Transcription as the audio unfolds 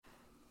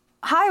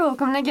Hi,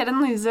 welcome to Get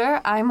In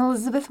Loser. I'm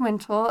Elizabeth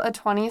Wintle, a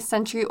 20th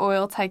century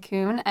oil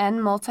tycoon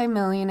and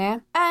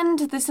multimillionaire. And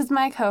this is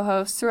my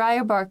co-host,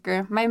 Saria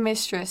Barker, my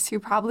mistress, who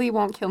probably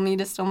won't kill me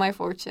to steal my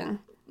fortune.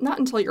 Not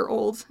until you're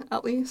old,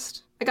 at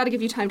least. I gotta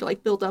give you time to,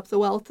 build up the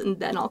wealth, and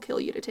then I'll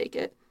kill you to take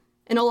it.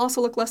 And it'll also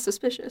look less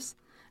suspicious.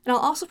 And I'll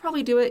also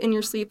probably do it in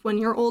your sleep when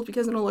you're old,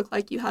 because it'll look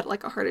like you had,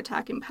 a heart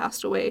attack and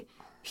passed away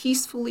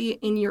peacefully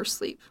in your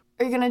sleep.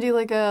 Are you going to do,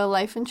 a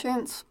life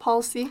insurance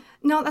policy?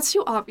 No, that's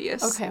too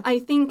obvious. Okay. I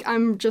think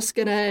I'm just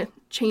gonna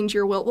change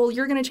your will. Well,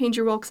 you're gonna change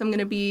your will because I'm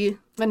gonna be...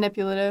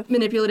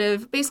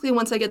 Manipulative. Basically,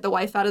 once I get the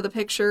wife out of the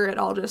picture, it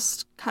all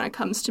just kind of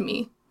comes to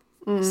me.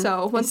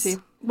 So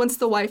once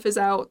the wife is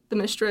out, the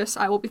mistress,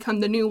 I will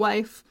become the new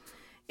wife.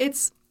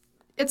 It's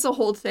a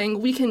whole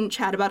thing. We can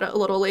chat about it a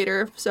little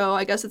later. So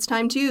I guess it's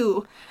time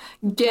to...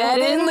 Get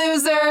in,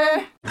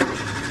 loser!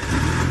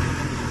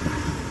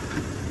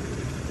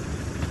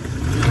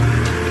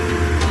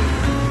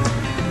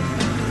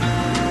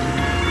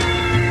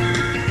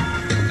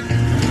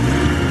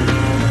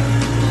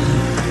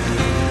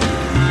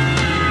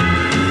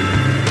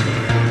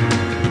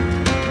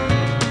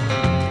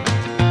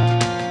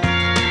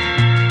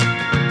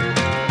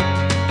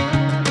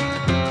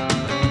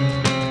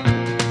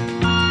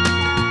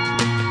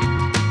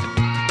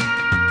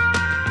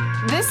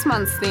 This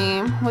month's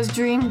theme was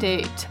Dream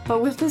Date,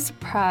 but with a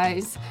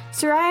surprise.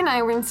 Saria and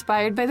I were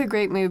inspired by the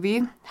great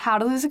movie, How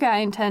to Lose a Guy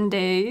in 10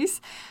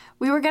 Days.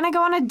 We were going to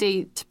go on a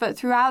date, but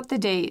throughout the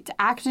date,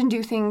 act and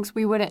do things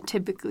we wouldn't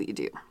typically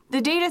do.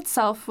 The date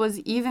itself was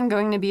even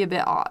going to be a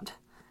bit odd.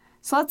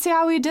 So let's see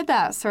how we did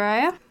that,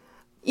 Saria.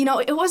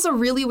 It was a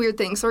really weird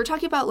thing. So we're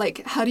talking about,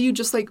 how do you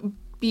just,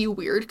 be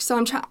weird?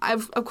 So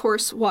I've, of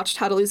course, watched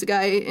How to Lose a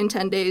Guy in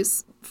 10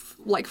 Days,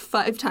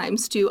 5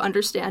 times to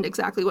understand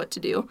exactly what to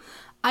do.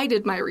 I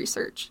did my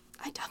research.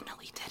 I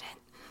definitely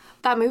didn't.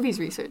 That movie's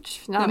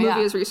research. That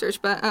movie is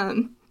research. But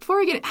before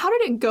we get it, how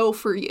did it go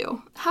for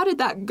you? How did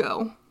that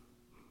go?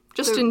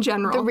 Just in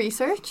general. The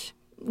research?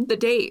 The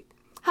date.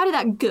 How did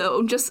that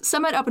go? Just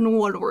sum it up in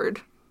one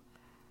word.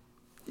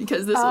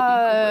 Because this will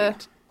be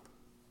great.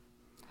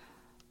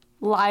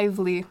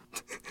 Lively.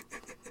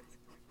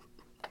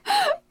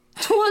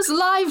 'Twas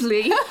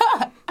lively.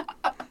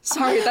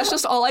 Sorry, that's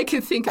just all I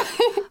could think of.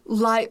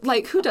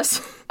 Who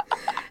does...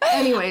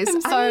 Anyways,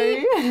 I'm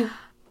sorry.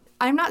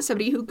 I'm not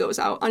somebody who goes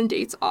out on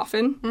dates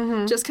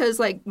often, just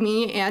because,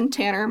 me and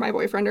Tanner, my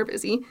boyfriend, are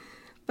busy.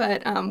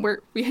 But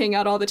we hang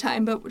out all the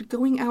time. But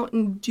going out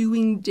and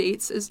doing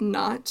dates is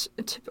not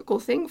a typical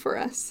thing for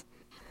us.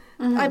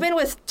 I've been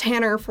with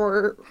Tanner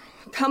for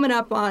coming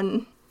up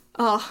on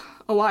a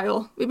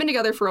while. We've been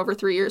together for over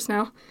 3 years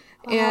now.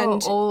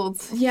 And old.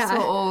 Yeah.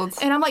 So old.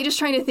 And I'm, just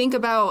trying to think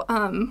about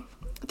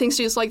things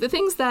to do. The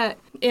things that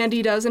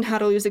Andy does in How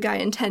to Lose a Guy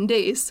in 10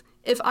 Days.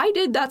 If I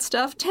did that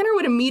stuff, Tanner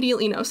would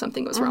immediately know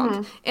something was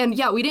wrong. And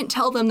yeah, we didn't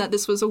tell them that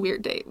this was a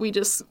weird date. We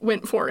just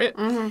went for it.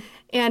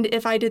 And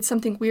if I did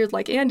something weird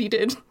like Andy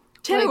did,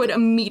 Tanner would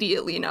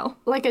immediately know.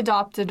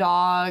 Adopt a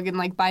dog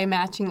and, buy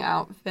matching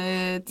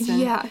outfits.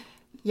 And,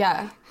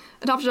 yeah.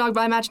 Adopt a dog,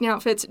 buy matching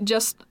outfits,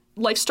 just,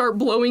 start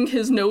blowing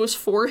his nose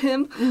for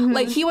him.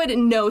 He would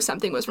know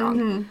something was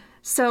wrong.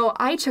 So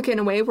I took it in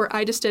a way where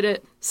I just did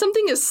it.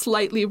 Something is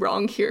slightly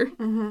wrong here.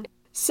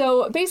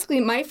 So basically,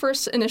 my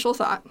first initial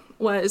thought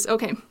was,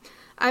 okay,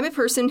 I'm a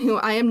person who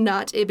I am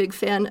not a big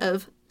fan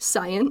of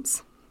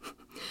science.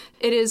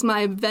 It is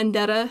my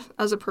vendetta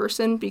as a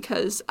person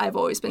because I've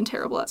always been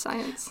terrible at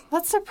science.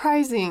 That's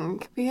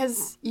surprising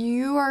because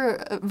you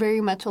are very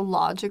much a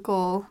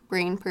logical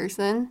brain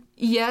person.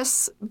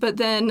 Yes, but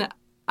then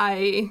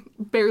I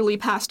barely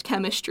passed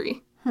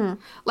chemistry.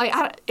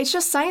 It's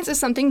just science is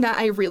something that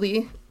I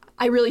really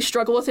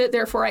struggle with it,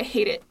 therefore I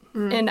hate it.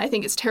 And I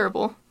think it's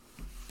terrible.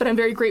 But I'm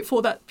very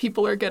grateful that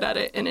people are good at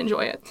it and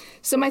enjoy it.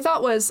 So my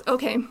thought was,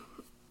 okay,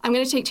 I'm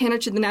going to take Tanner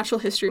to the Natural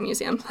History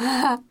Museum.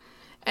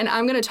 And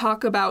I'm going to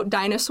talk about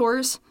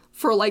dinosaurs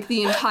for,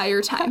 the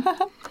entire time.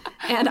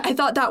 And I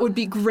thought that would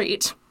be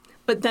great.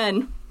 But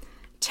then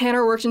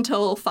Tanner worked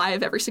until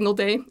 5 every single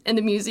day, and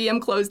the museum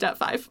closed at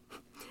 5.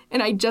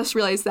 And I just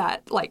realized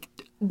that,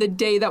 the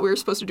day that we were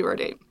supposed to do our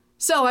date.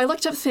 So I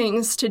looked up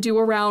things to do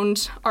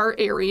around our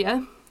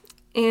area,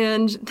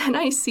 and then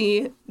I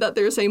see that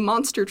there's a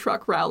monster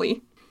truck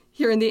rally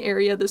here in the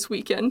area this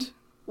weekend.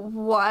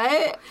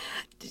 What?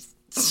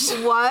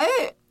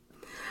 What?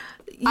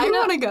 I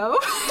want to go.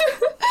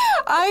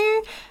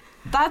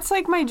 That's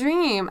my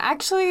dream.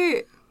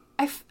 Actually,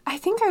 I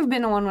think I've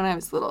been to one when I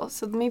was little,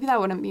 so maybe that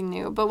wouldn't be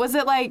new. But was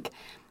it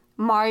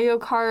Mario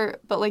Kart,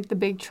 but the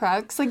big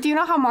trucks? Do you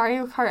know how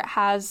Mario Kart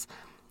has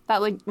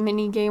that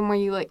mini game where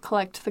you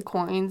collect the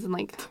coins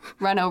and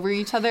run over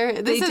each other?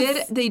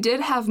 They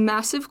did have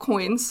massive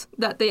coins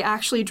that they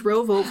actually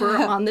drove over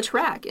on the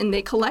track and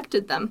they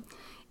collected them.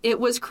 It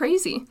was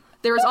crazy.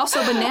 There was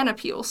also banana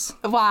peels.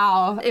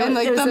 Wow. And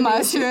the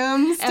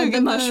mushrooms. And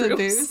the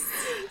mushrooms.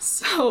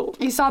 So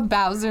you saw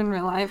Bowser in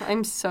real life.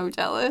 I'm so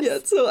jealous. Yeah,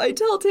 so I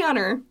tell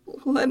Tanner,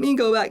 let me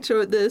go back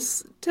to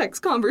this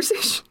text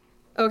conversation.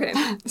 Okay,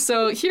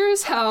 so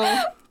here's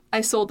how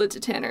I sold it to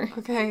Tanner.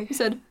 Okay. He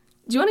said,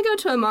 do you want to go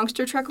to a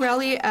monster truck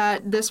rally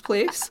at this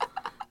place?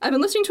 I've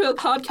been listening to a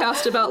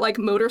podcast about, like,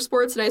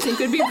 motorsports, and I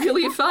think it'd be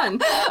really fun.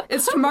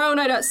 It's tomorrow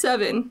night at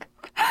 7.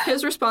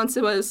 His response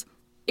was,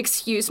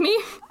 excuse me?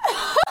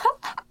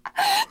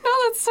 No,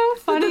 that's so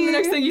funny. And then the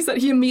next thing he said,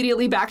 he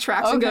immediately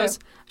backtracks and goes,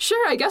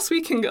 sure, I guess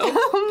we can go.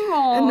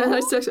 And then I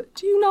said,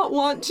 do you not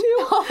want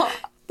to?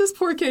 This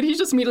poor kid, he's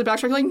just immediately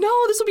backtracking, like,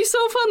 no, this will be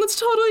so fun. Let's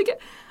totally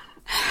get...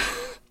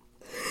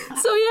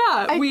 So,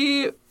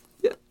 yeah,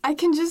 I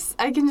can just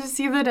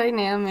see the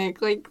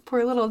dynamic. Like,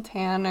 poor little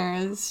Tanner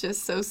is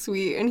just so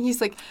sweet. And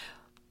he's like,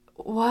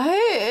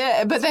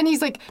 what? But then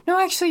he's like, no,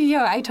 actually,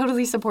 yeah, I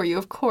totally support you.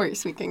 Of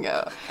course we can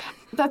go.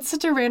 That's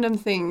such a random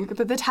thing.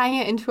 But the tying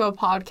it into a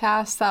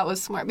podcast, that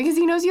was smart. Because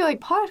he knows you like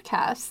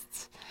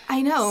podcasts.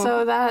 I know.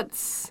 So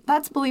that's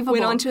believable.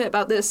 Went on to it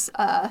about this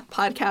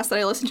podcast that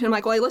I listened to. And I'm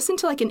like, well, I listened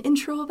to, like, an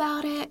intro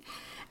about it.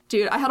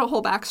 Dude, I had a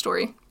whole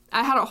backstory.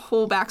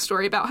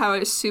 About how I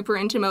was super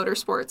into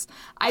motorsports.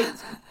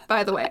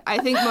 By the way, I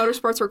think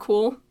motorsports are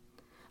cool.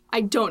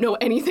 I don't know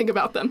anything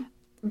about them.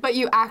 But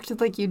you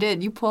acted like you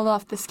did. You pulled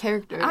off this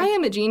character. I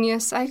am a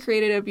genius. I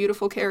created a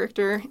beautiful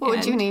character. What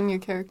would you name your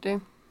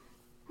character?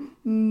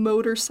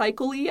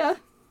 Motorcyclia?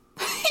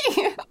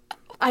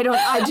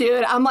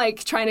 Dude, I'm,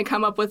 like, trying to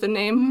come up with a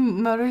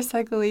name.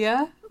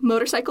 Motorcyclia?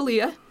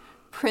 Motorcyclia.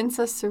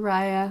 Princess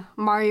Saria.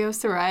 Mario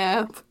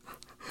Saria.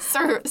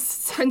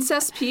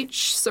 Princess Peach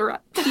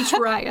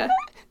Raya.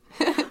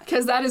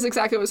 Because that is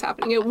exactly what was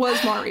happening. It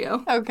was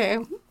Mario. Okay.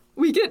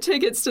 We get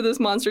tickets to this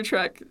monster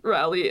truck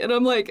rally, and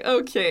I'm like,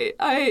 okay,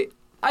 I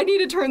need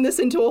to turn this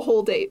into a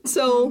whole date.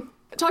 So,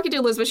 talking to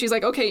Elizabeth, she's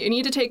like, okay, you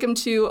need to take him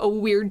to a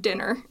weird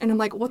dinner. And I'm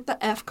like, what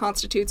the F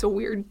constitutes a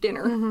weird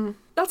dinner? Mm-hmm.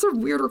 That's a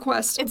weird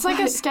request. It's like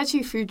a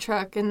sketchy food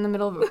truck in the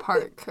middle of a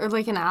park or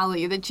like an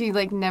alley that you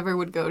like never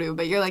would go to.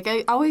 But you're like,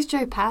 I always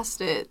drive past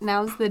it.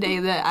 Now's the day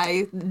that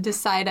I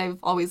decide I've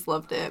always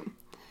loved it.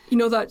 You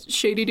know that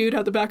shady dude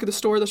at the back of the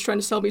store that's trying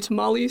to sell me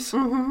tamales?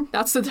 Mm-hmm.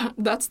 That's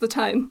the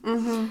time.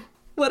 Mm-hmm.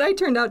 What I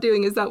turned out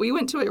doing is that we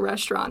went to a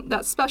restaurant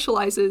that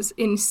specializes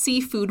in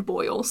seafood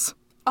boils.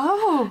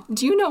 Oh.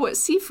 Do you know what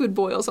seafood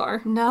boils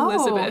are, No.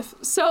 Elizabeth?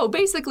 So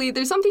basically,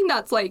 there's something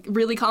that's, like,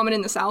 really common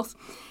in the South.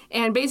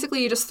 And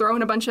basically, you just throw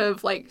in a bunch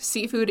of, like,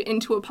 seafood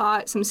into a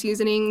pot, some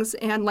seasonings,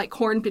 and, like,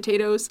 corn,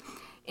 potatoes,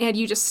 and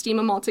you just steam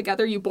them all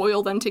together. You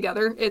boil them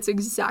together. It's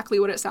exactly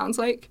what it sounds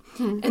like.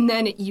 And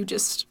then you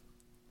just...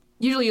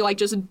 Usually you, like,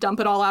 just dump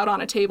it all out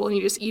on a table and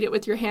you just eat it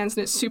with your hands,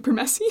 and it's super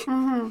messy.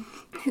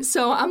 Mm-hmm.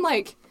 So I'm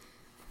like,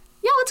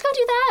 yeah, let's go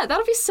do that.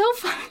 That'll be so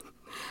fun.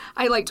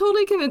 I, like,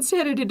 totally convinced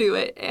Tanner to do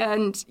it.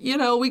 And, you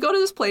know, we go to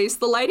this place.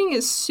 The lighting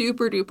is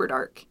super duper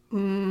dark.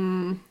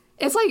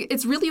 It's, like,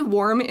 it's really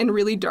warm and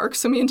really dark.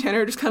 So me and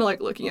Tanner are just kind of, like,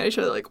 looking at each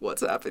other like,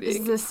 what's happening?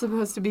 Is this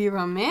supposed to be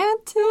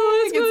romantic?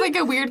 It's like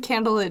a weird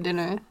candlelit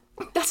dinner.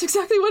 That's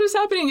exactly what is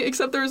happening,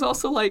 except there's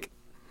also, like,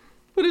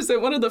 what is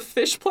it? One of the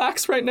fish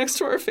plaques right next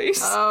to our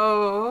face.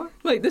 Oh.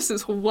 Like, this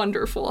is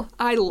wonderful.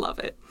 I love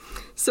it.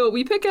 So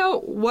we pick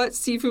out what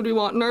seafood we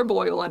want in our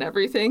boil and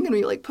everything, and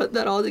we, like, put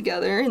that all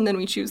together, and then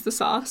we choose the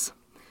sauce.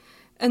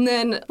 And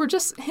then we're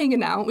just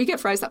hanging out. We get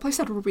fries. That place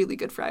had really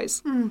good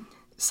fries.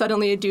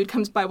 Suddenly a dude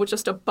comes by with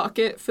just a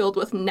bucket filled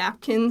with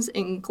napkins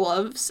and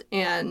gloves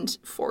and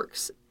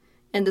forks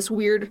and this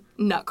weird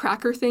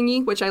nutcracker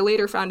thingy, which I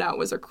later found out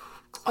was a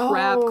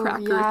crab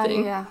cracker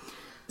thing. Yeah.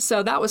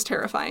 So that was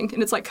terrifying.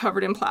 And it's, like,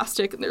 covered in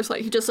plastic, and there's,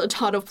 like, just a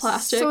ton of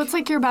plastic. So it's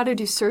like you're about to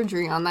do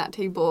surgery on that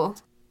table.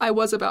 I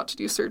was about to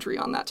do surgery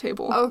on that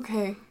table.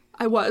 Okay.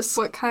 I was.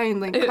 What kind?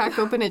 Like, crack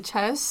open a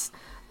chest?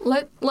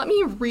 Let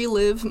me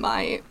relive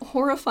my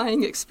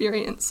horrifying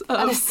experience of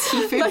at a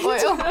seafood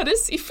boil. At a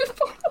seafood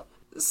boil.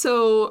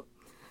 So,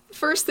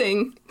 first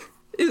thing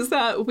is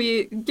that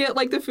we get,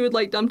 like, the food,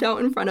 like, dumped out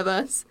in front of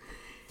us.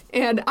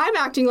 And I'm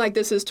acting like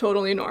this is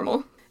totally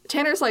normal.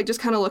 Tanner's, like, just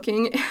kind of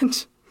looking,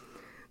 and...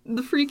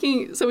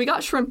 So we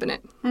got shrimp in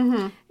it.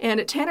 Mm-hmm.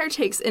 And Tanner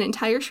takes an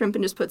entire shrimp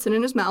and just puts it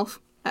in his mouth,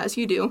 as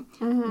you do.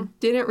 Mm-hmm.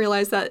 Didn't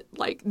realize that,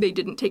 like, they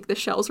didn't take the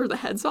shells or the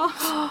heads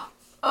off.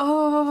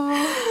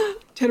 Oh.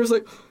 Tanner's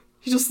like,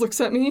 he just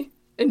looks at me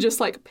and just,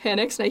 like,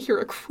 panics, and I hear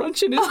a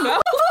crunch in his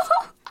mouth.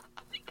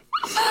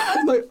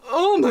 I'm like,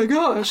 oh my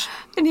gosh.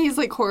 And he's,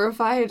 like,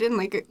 horrified and,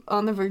 like,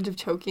 on the verge of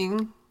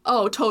choking.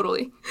 Oh,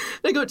 totally. And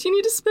I go, do you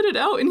need to spit it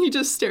out? And he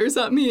just stares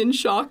at me in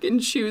shock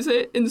and chews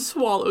it and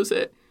swallows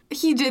it.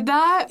 He did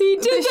that? He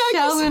did the that.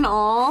 Shell and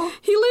all?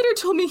 He later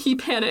told me he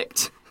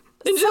panicked.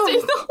 And just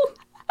ate the whole...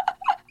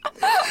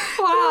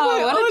 Wow,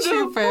 like, what a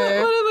trooper.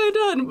 What have I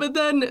done? But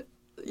then,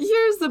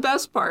 here's the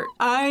best part.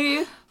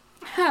 I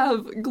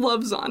have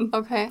gloves on.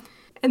 Okay.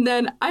 And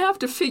then I have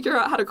to figure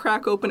out how to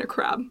crack open a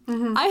crab.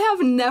 Mm-hmm. I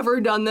have never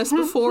done this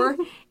before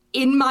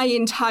in my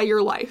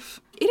entire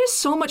life. It is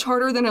so much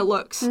harder than it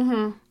looks.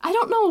 Mm-hmm. I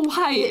don't know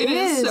why it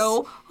is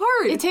so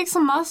hard. It takes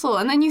some muscle,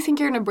 and then you think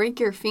you're going to break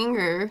your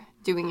finger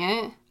doing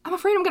it. I'm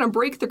afraid I'm going to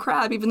break the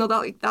crab, even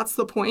though that's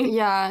the point.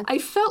 Yeah. I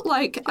felt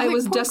like I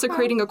was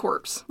desecrating a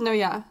corpse. No,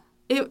 yeah.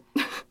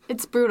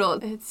 It's brutal.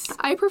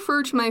 I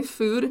prefer for my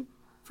food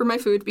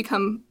to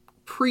become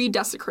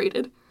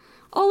pre-desecrated,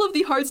 All of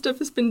the hard stuff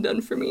has been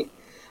done for me.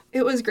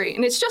 It was great.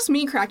 And it's just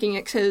me cracking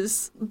it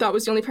because that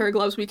was the only pair of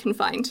gloves we can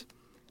find.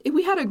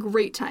 We had a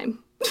great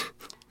time.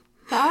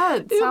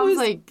 That sounds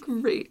like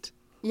great.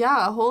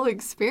 Yeah, a whole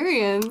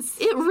experience.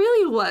 It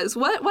really was.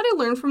 What I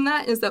learned from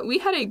that is that we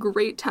had a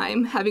great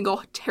time having a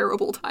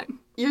terrible time.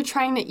 You're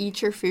trying to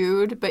eat your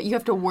food, but you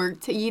have to work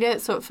to eat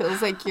it, so it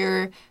feels like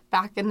you're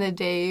back in the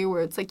day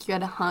where it's like you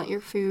had to hunt your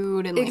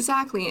food and like,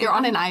 exactly. You're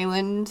on an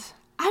island.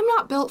 I'm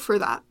not built for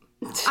that.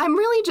 I'm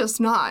really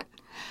just not.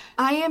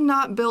 I am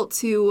not built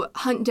to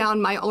hunt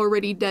down my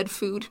already dead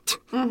food.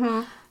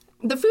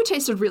 Mm-hmm. The food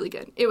tasted really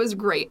good. It was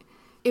great.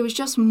 It was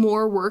just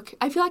more work.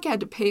 I feel like I had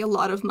to pay a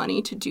lot of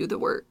money to do the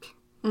work,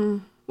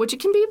 which it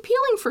can be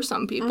appealing for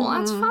some people. Mm-hmm.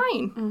 That's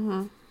fine.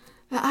 Mm-hmm.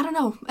 I don't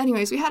know.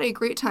 Anyways, we had a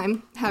great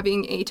time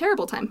having a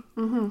terrible time.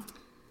 Mm-hmm.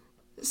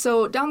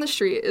 So down the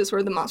street is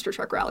where the monster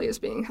truck rally is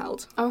being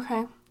held.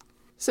 Okay.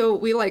 So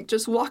we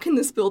just walk in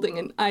this building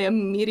and I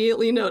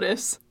immediately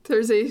notice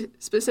there's a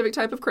specific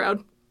type of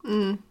crowd.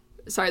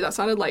 Sorry, that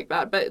sounded like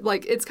that, but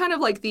it's kind of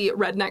like the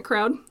redneck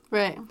crowd.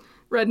 Right.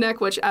 Redneck,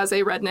 which as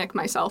a redneck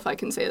myself, I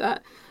can say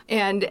that.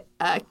 And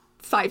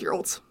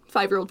 5-year-olds.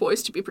 5-year-old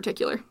boys, to be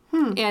particular.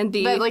 And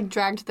that,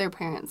 dragged their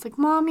parents. Like,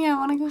 Mommy, I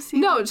want to go see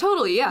No, it.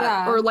 Totally,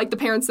 yeah. Or, the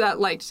parents that,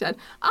 said,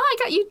 I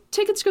got you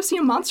tickets to go see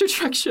a monster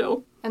truck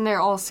show. And they're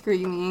all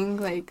screaming,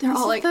 they're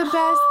all the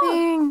best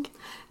thing.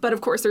 But,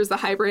 of course, there's the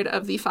hybrid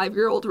of the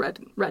 5-year-old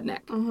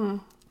redneck. Mm-hmm.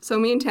 So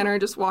me and Tanner are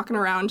just walking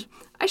around.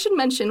 I should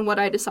mention what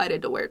I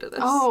decided to wear to this.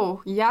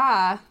 Oh,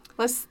 yeah.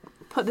 Let's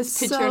put this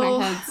picture in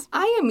our heads.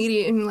 I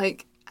immediately am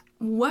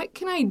what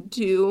can I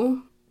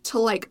do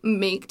to,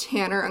 make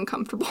Tanner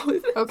uncomfortable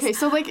with this? Okay,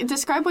 so,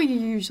 describe what you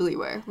usually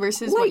wear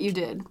versus what you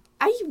did.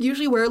 I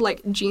usually wear,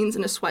 jeans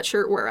and a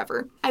sweatshirt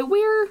wherever. I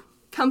wear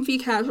comfy,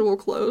 casual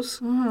clothes.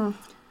 Mm-hmm.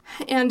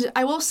 And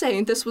I will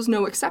say, this was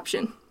no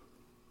exception.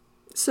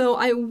 So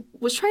I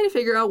was trying to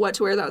figure out what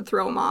to wear that would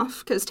throw him off,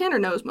 because Tanner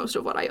knows most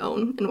of what I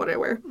own and what I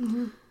wear.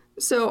 Mm-hmm.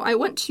 So I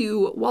went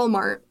to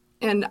Walmart,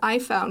 and I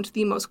found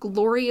the most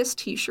glorious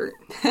T-shirt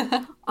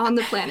on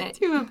the planet.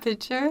 Do you have a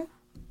picture?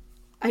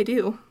 I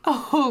do.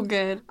 Oh,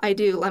 good. I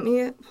do. Let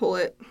me pull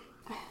it.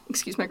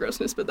 Excuse my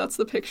grossness, but that's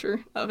the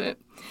picture of it.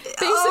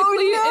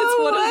 Basically,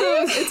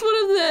 it's one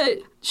of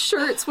the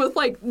shirts with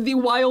the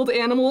wild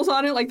animals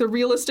on it, the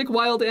realistic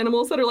wild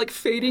animals that are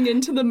fading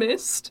into the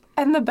mist.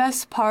 And the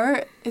best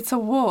part, it's a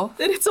wolf.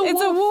 And it's a wolf.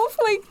 It's a wolf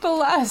like the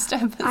last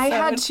episode. I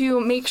had to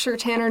make sure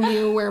Tanner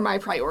knew where my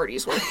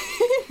priorities were.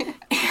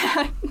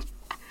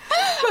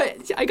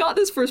 But I got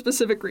this for a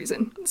specific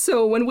reason.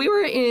 So when we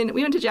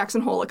went to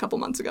Jackson Hole a couple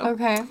months ago.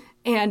 Okay.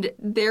 And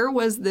there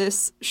was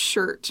this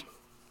shirt.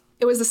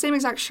 It was the same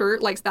exact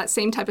shirt, that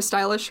same type of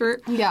stylish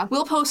shirt. Yeah.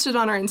 We'll post it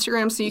on our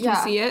Instagram so you can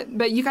see it.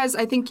 But you guys,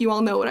 I think you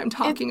all know what I'm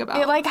talking about.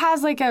 It,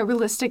 has, a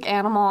realistic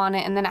animal on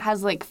it, and then it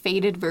has,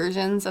 faded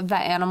versions of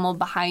that animal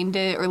behind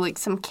it, or,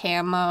 some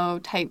camo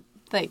type,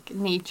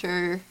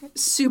 nature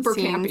super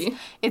scenes. Campy.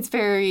 It's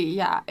very,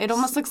 it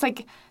almost looks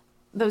like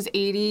those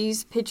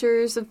 80s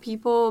pictures of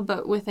people,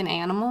 but with an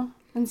animal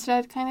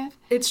instead, kind of.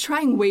 It's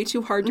trying way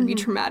too hard to be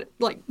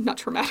not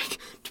traumatic,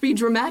 to be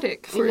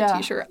dramatic for a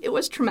T-shirt. It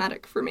was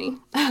traumatic for me.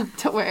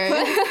 To wear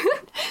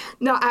it.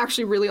 No,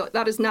 actually, really,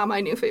 that is now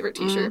my new favorite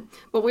T-shirt.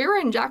 But we were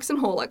in Jackson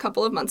Hole a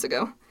couple of months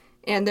ago,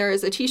 and there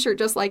is a T-shirt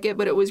just like it,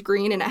 but it was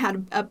green, and it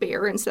had a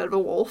bear instead of a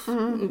wolf.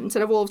 Mm-hmm.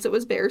 Instead of wolves, it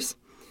was bears.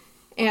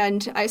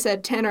 And I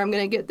said, Tanner, I'm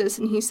going to get this,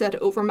 and he said,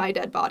 over my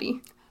dead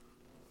body.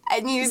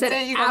 And you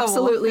said you got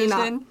absolutely a wolf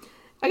version? Not.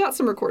 I got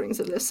some recordings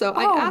of this, so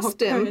I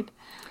asked him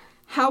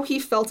how he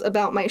felt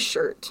about my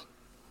shirt.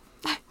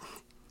 Let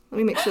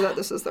me make sure that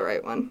this is the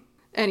right one.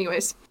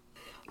 Anyways,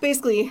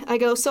 basically, I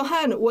go, so,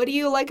 hon, what do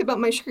you like about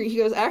my shirt? He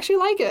goes, I actually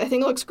like it. I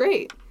think it looks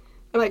great.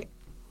 I'm like,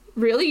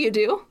 really, you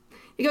do?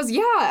 He goes,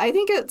 yeah, I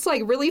think it's,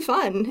 really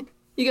fun.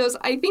 He goes,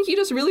 I think you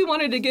just really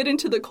wanted to get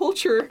into the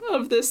culture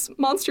of this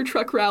monster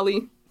truck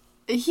rally.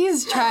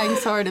 He's trying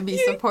so hard to be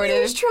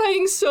supportive. He's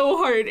trying so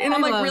hard. And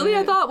I'm like, really? It.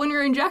 I thought when we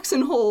were in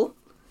Jackson Hole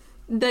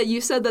that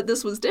you said that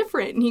this was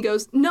different. And he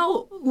goes,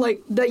 no,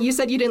 that you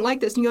said you didn't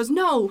like this. And he goes,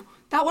 no,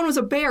 that one was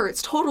a bear.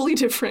 It's totally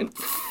different.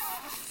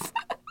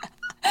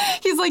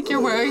 He's like,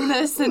 you're wearing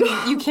this and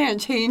you can't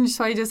change,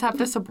 so I just have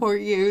to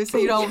support you so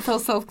you don't feel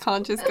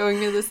self-conscious going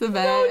to this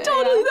event. No,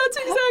 totally. That's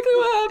exactly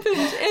what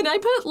happened. And I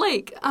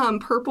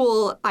put,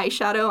 purple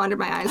eyeshadow under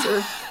my eyes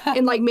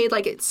and, made,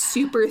 a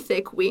super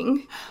thick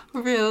wing.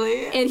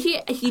 Really? And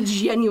he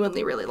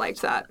genuinely really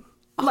liked that.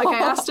 I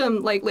asked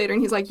him, later,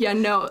 and he's like, yeah,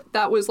 no,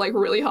 that was,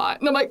 really hot.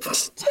 And I'm like,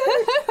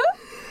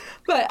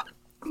 but,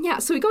 yeah,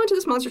 so we go into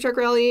this monster truck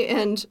rally,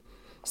 and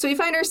so we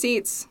find our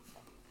seats,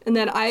 and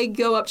then I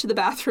go up to the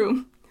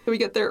bathroom. We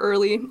get there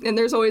early, and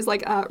there's always,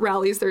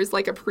 rallies. There's,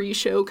 a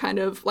pre-show kind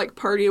of,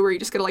 party where you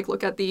just get to,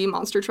 look at the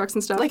monster trucks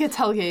and stuff. Like a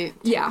tailgate.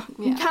 Yeah.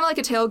 Kind of like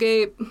a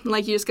tailgate.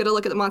 You just get to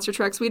look at the monster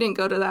trucks. We didn't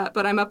go to that,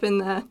 but I'm up in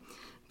the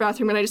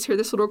bathroom, and I just hear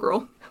this little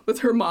girl with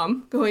her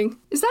mom going,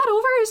 is that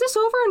over? Is this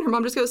over? And her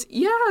mom just goes,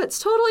 yeah, it's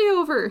totally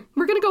over.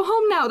 We're going to go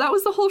home now. That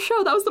was the whole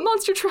show. That was the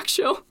monster truck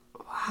show.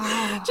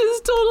 Wow.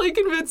 Just totally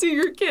convincing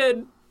your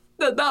kid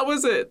that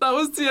was it. That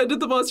was the end of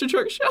the monster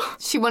truck show.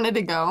 She wanted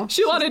to go.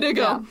 She wanted to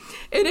go. Yeah.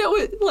 And it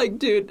was like,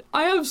 dude,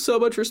 I have so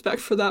much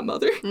respect for that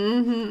mother.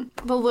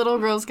 Mm-hmm. The little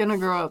girl's gonna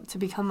grow up to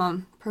become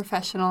a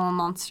professional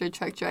monster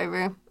truck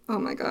driver. Oh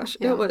my gosh,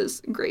 Yeah. It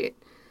was great.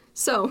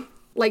 So,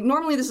 like,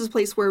 normally this is a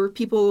place where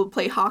people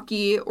play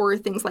hockey or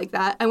things like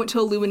that. I went to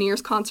a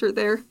Lumineers concert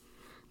there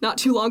not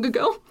too long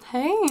ago.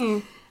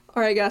 Hey.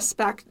 Or I guess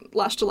back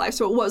last July,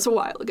 so it was a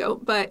while ago.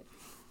 But,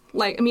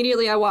 like,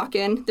 immediately I walk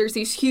in, there's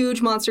these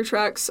huge monster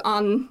trucks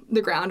on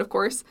the ground, of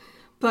course.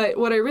 But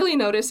what I really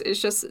notice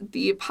is just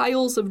the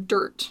piles of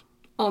dirt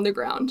on the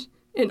ground.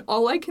 And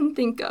all I can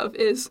think of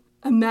is,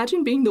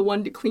 imagine being the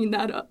one to clean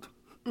that up.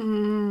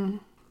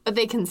 But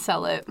they can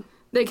sell it.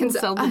 They can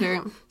Sell the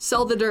dirt.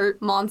 Sell the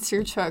dirt.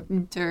 Monster truck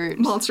dirt.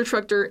 Monster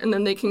truck dirt, and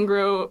then they can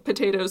grow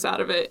potatoes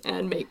out of it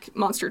and make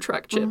monster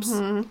truck chips.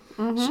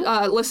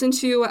 Listen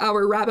to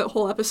our rabbit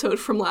hole episode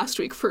from last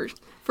week for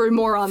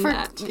more on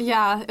that.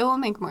 Yeah, it will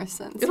make more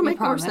sense. It'll We make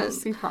more promise.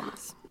 sense. We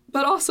promise.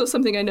 But also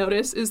something I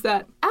noticed is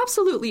that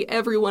absolutely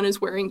everyone is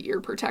wearing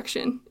ear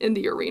protection in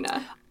the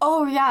arena.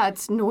 Oh, yeah,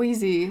 it's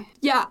noisy.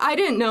 Yeah, I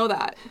didn't know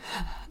that.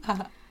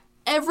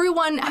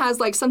 Everyone has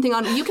like something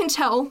on. You can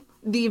tell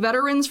the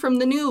veterans from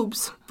the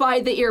noobs by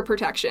the ear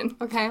protection.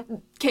 Okay.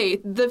 Okay,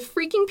 the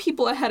freaking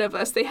people ahead of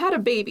us, they had a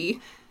baby.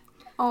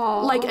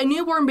 Oh. Like a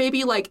newborn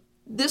baby, like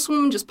this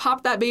woman just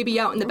popped that baby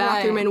out in the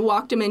bathroom Right. and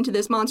walked him into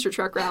this monster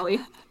truck rally.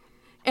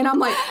 And I'm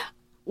like,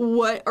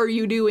 what are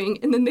you doing?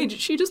 And then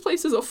she just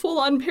places a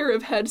full-on pair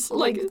of heads,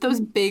 Like those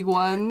big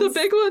ones. the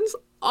big ones,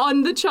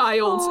 on the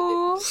child.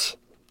 Aw.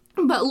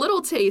 But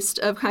little taste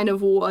of kind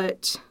of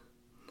what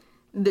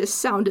this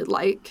sounded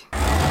like.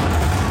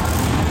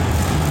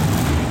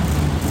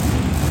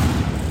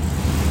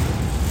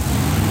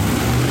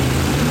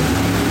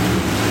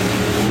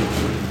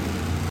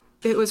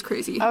 It was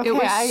crazy. Okay, It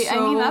was I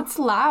mean, that's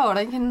loud.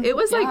 I can. It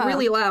was like yeah.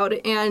 really loud,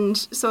 and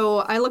so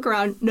I look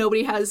around.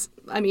 Nobody has.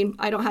 I mean,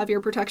 I don't have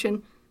ear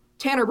protection.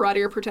 Tanner brought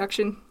ear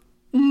protection.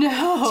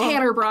 No.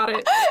 Tanner brought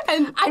it,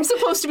 and I'm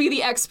supposed to be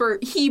the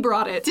expert. He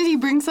brought it. Did he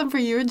bring some for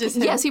you or just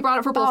him? Yes, he brought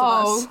it for both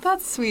of Oh, us.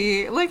 that's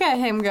sweet. Look at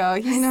him go.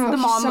 He's know, the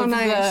he's mom so of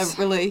nice.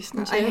 the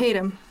relationship. I hate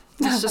him.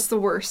 He's just the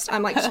worst.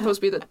 I'm like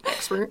supposed to be the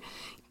expert.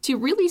 To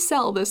really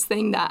sell this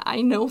thing that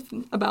I know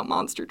about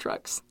monster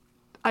trucks,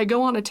 I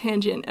go on a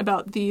tangent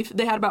about they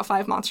had about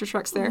 5 monster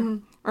trucks there,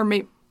 or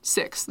maybe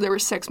 6. There were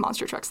 6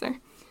 monster trucks there.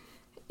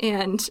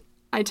 And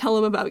I tell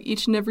him about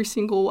each and every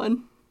single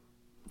one.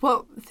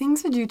 What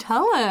things would you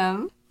tell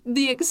him?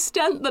 The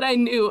extent that I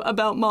knew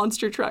about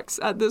monster trucks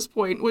at this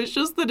point was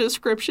just the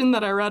description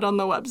that I read on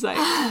the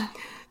website.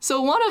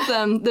 So one of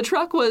them, the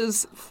truck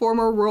was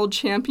former world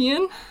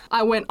champion.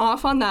 I went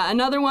off on that.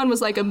 Another one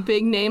was like a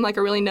big name, like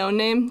a really known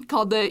name,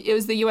 it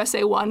was the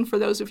USA 1 for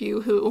those of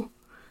you who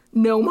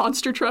know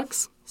monster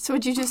trucks. So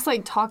would you just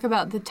like talk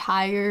about the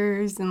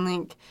tires and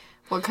like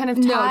what kind of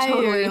No, tire?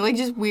 totally. Like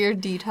just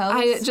weird details.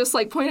 I just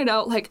like pointed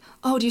out like,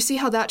 oh, do you see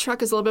how that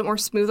truck is a little bit more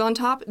smooth on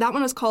top? That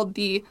one is called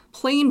the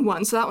plain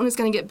one, so that one is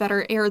going to get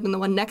better air than the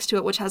one next to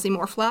it, which has a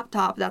more flat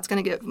top. That's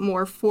going to get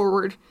more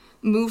forward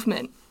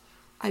movement.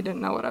 I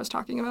didn't know what I was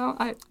talking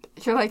about.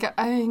 You're like,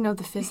 I know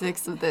the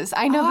physics of this.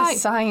 I know the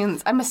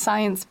science. I'm a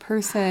science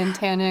person,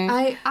 Tanner.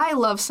 I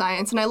love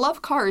science, and I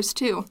love cars,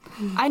 too.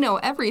 I know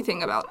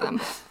everything about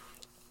them.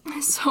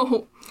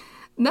 So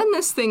then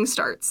this thing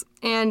starts,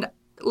 and,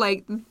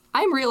 like,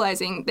 I'm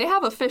realizing they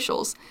have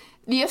officials.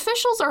 The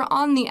officials are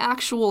on the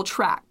actual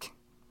track.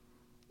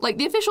 Like,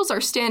 the officials are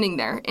standing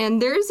there,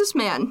 and there's this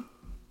man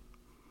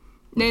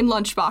named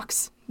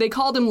Lunchbox. They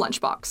called him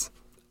Lunchbox.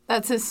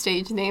 That's his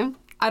stage name.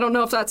 I don't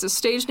know if that's his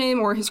stage name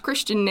or his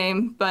Christian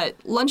name, but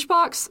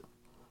Lunchbox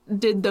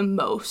did the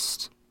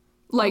most.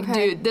 Like,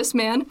 dude, this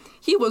man,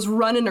 he was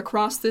running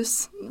across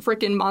this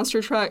freaking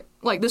monster truck,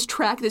 like this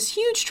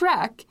huge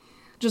track,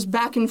 just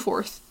back and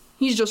forth.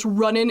 He's just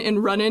running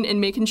and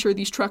making sure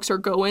these trucks are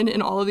going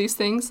and all of these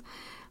things.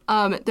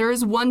 There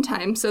is one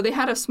time, so they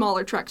had a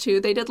smaller truck too.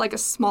 They did like a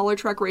smaller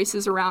truck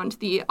races around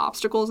the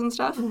obstacles and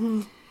stuff.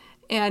 Mm-hmm.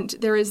 And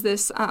there is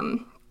this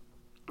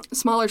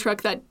smaller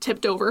truck that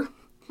tipped over.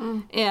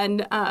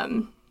 And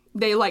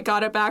they, like,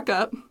 got it back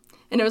up,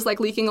 and it was, like,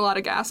 leaking a lot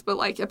of gas, but,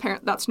 like,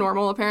 that's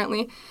normal,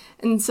 apparently.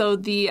 And so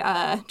the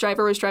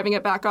driver was driving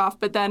it back off,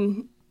 but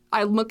then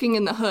I'm looking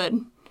in the hood,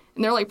 and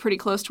they're, like, pretty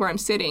close to where I'm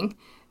sitting,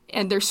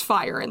 and there's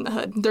fire in the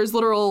hood. There's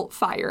literal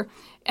fire.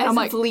 And I'm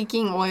like,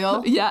 leaking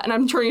oil. yeah, and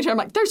I'm turning to him, I'm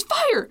like, there's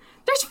fire!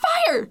 There's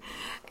fire!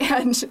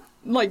 And,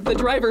 like, the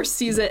driver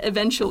sees it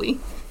eventually.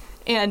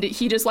 And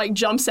he just, like,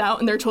 jumps out,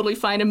 and they're totally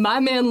fine. And my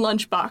man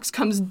Lunchbox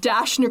comes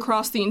dashing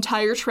across the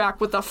entire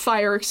track with a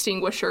fire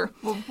extinguisher.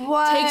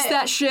 What? Takes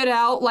that shit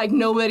out like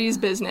nobody's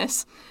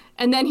business.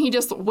 And then he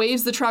just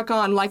waves the truck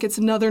on like it's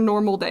another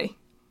normal day.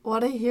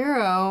 What a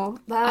hero.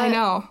 I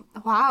know.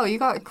 Wow, you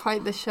got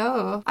quite the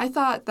show. I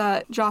thought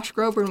that Josh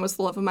Groban was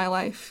the love of my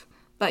life.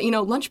 But, you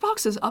know,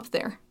 Lunchbox is up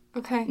there.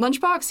 Okay.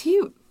 Lunchbox,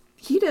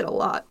 he did a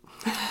lot.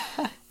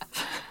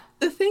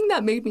 The thing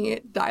that made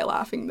me die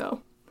laughing,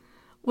 though,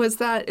 was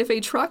that if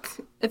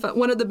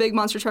one of the big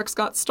monster trucks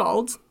got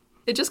stalled,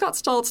 It just got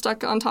stalled,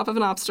 stuck on top of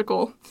an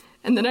obstacle.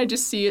 And then I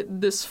just see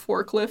this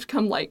forklift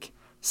come, like,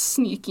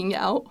 sneaking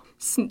out.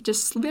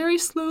 Just very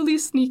slowly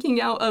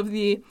sneaking out of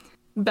the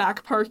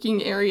back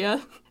parking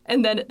area.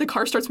 And then the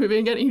car starts moving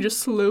again, and he just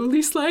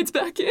slowly slides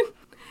back in.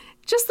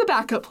 Just the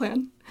backup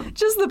plan.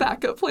 Just the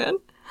backup plan.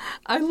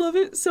 I love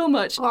it so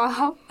much.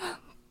 Wow.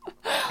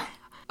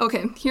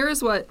 Okay,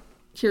 here's what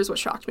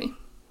shocked me.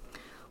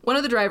 One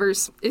of the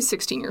drivers is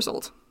 16 years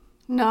old.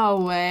 No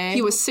way.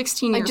 He was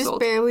 16 years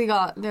old. Just barely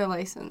got their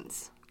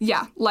license.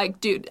 Yeah,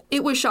 like, dude,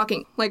 it was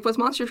shocking. Like, with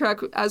Monster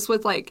Truck, as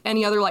with, like,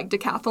 any other, like,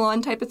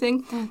 decathlon type of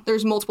thing,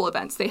 there's multiple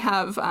events. They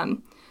have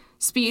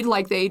speed,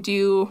 like, they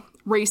do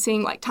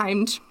racing, like,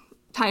 timed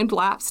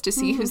laps to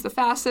see who's the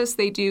fastest.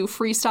 They do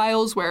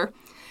freestyles where,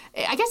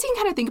 I guess you can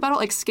kind of think about it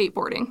like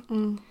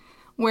skateboarding,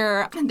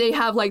 where they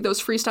have, like,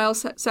 those freestyle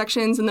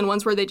sections and then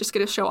ones where they just get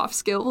to show off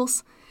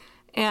skills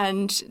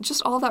and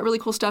just all that really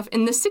cool stuff.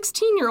 And the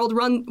 16-year-old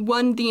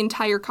won the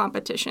entire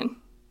competition.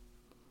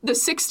 The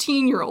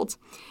 16-year-old.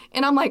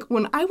 And I'm like,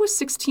 when I was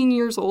 16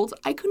 years old,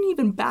 I couldn't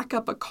even back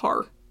up a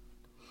car.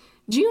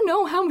 Do you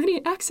know how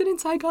many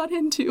accidents I got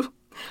into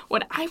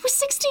when I was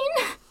 16?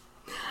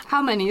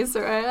 How many,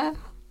 Saria?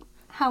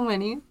 How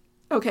many?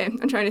 Okay,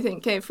 I'm trying to think.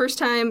 Okay, first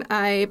time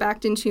I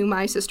backed into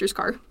my sister's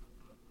car.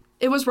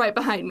 It was right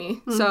behind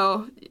me,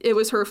 so it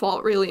was her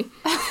fault, really.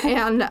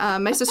 And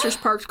my sister's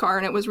parked car,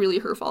 and it was really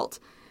her fault.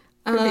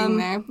 For being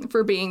there.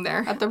 For being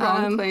there. At the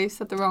wrong place,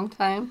 at the wrong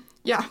time.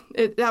 Yeah,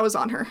 that was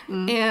on her.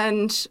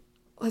 And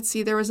let's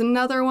see, there was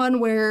another one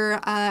where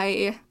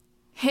I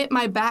hit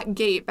my back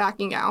gate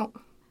backing out.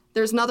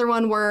 There's another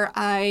one where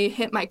I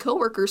hit my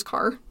coworker's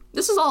car.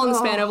 This is all in the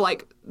span of,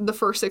 like, the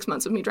first 6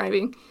 months of me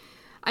driving.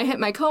 I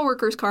hit my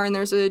coworker's car, and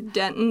there's a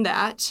dent in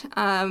that.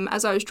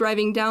 As I was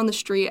driving down the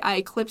street,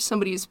 I clipped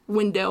somebody's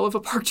window of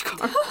a parked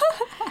car.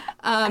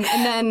 And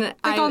then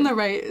on the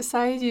right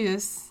side, you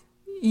just...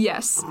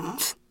 Yes.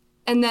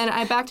 And then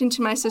I backed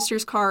into my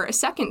sister's car a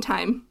second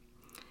time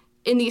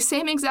in the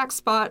same exact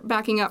spot,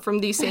 backing up from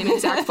the same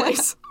exact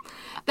place.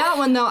 That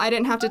one, though, I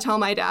didn't have to tell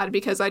my dad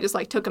because I just,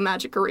 like, took a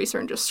magic eraser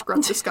and just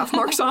scrubbed the scuff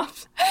marks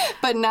off.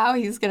 But now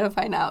he's going to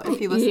find out if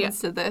he listens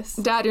to this.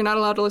 Dad, you're not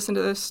allowed to listen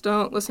to this.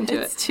 Don't listen to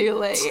it. It's too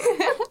late.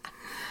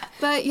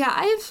 But, yeah,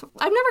 I've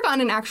never gotten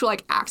in actual,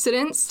 like,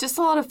 accidents. Just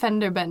a lot of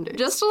fender benders.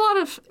 Just a lot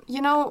of...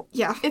 You know,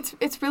 yeah.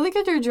 It's really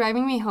good you're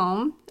driving me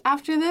home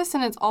after this,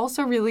 and it's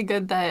also really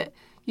good that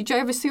you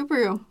drive a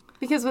Subaru.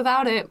 Because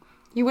without it,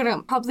 you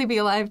wouldn't probably be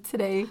alive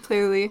today,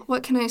 clearly.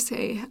 What can I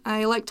say?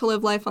 I like to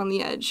live life on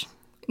the edge.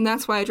 And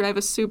that's why I drive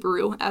a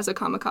Subaru as a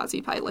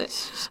kamikaze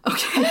pilot.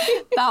 Okay.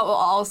 That will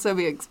also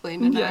be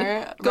explained in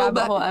our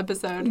rabbit hole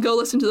episode. Go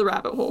listen to the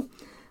rabbit hole.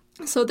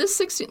 So this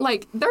 16,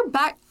 like, they're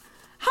back.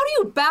 How do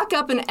you back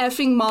up an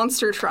effing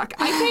monster truck?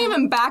 I can't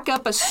even back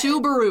up a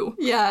Subaru.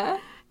 Yeah.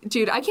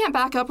 Dude, I can't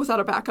back up without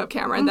a backup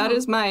camera, and that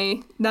is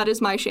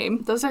my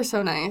shame. Those are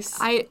so nice.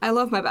 I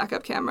love my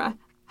backup camera.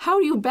 How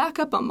do you back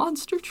up a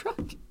monster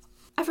truck?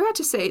 I forgot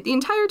to say, the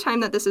entire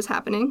time that this is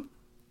happening,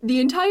 the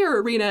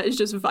entire arena is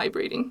just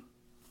vibrating.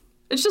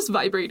 It's just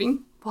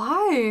vibrating.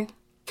 Why?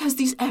 Because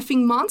these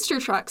effing monster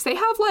trucks, they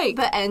have, like...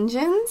 The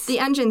engines? The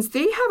engines,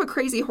 they have a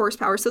crazy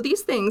horsepower. So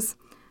these things,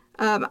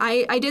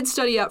 I did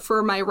study up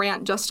for my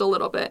rant just a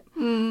little bit.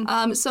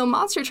 So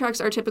monster trucks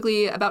are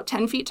typically about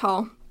 10 feet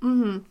tall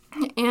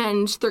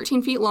and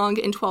 13 feet long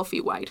and 12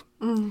 feet wide.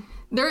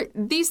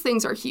 These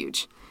things are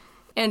huge.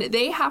 And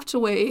they have to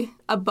weigh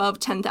above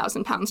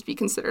 10,000 pounds to be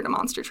considered a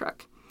monster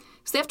truck.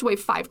 So they have to weigh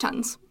 5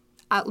 tons.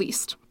 At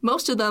least.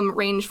 Most of them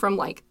range from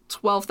like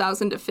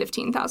 12,000 to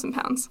 15,000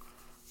 pounds.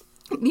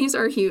 These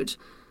are huge.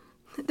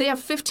 They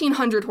have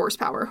 1,500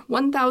 horsepower,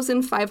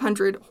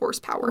 1,500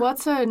 horsepower.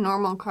 What's a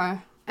normal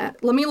car?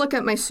 Let me look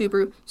at my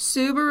Subaru.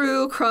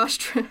 Subaru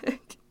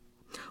Crosstrek.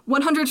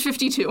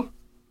 152.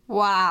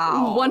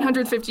 Wow.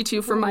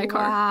 152 for my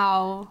car.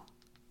 Wow.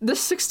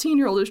 This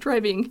 16-year-old is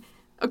driving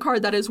a car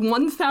that is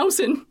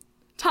 1,000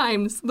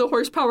 times the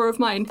horsepower of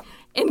mine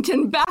and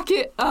can back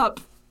it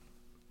up.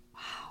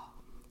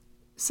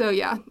 So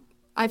yeah,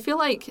 I feel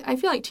like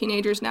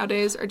teenagers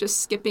nowadays are just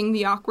skipping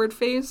the awkward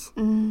phase.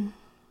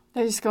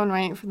 They're just going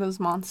right for those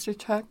monster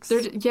trucks.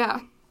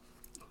 Yeah.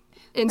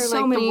 In They're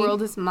so like, many, the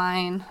world is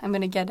mine. I'm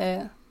gonna get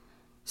it.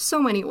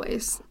 So many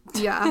ways.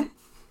 Yeah.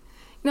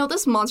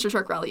 This monster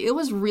truck rally, it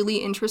was really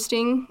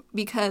interesting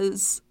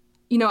because,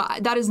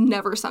 that is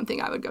never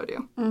something I would go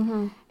do.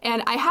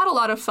 And I had a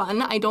lot of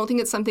fun. I don't think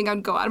it's something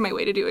I'd go out of my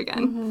way to do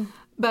again.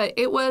 But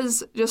it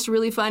was just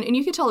really fun. And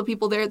you could tell the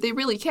people there, they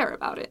really care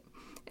about it.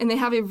 And they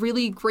have a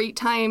really great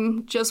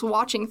time just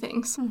watching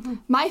things.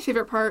 My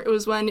favorite part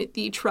was when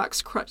the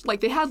trucks crushed, like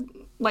they had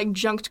like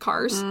junked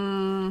cars.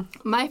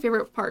 My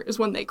favorite part is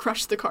when they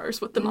crushed the cars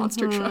with the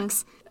monster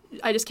trucks.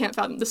 I just can't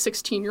fathom the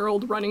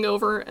 16-year-old running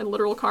over a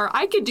literal car.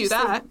 I could do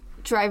that.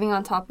 Like, driving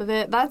on top of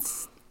it.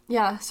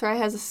 Saria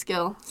has a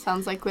skill,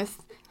 sounds like,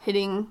 with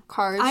hitting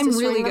cars. I'm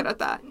really good at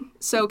that.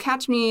 So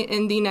catch me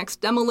in the next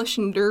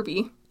Demolition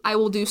Derby. I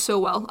will do so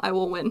well. I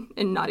will win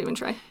and not even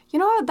try. You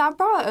know what? That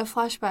brought a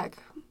flashback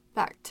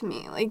back to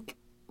me. Like,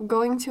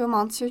 going to a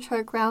monster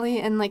truck rally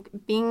and, like,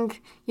 being,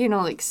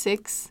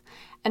 6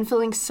 and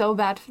feeling so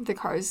bad for the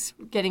cars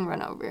getting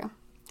run over.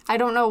 I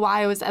don't know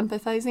why I was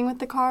empathizing with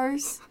the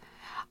cars.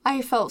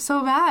 I felt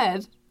so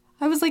bad.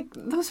 I was like,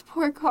 those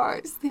poor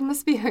cars, they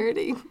must be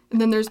hurting. And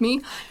then there's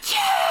me.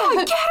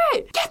 Yeah, get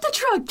it! Get the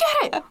truck,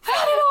 get it! Run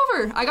it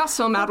over! I got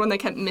so mad when they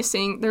kept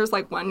missing. There was,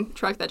 like, one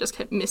truck that just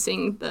kept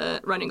missing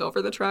the running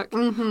over the truck.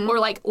 Mm-hmm. Or,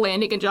 like,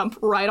 landing and jump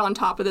right on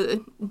top of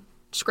the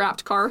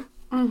scrapped car.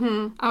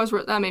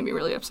 Mm-hmm. That made me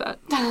really upset.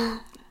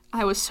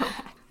 I was so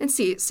mad. Let's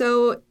see.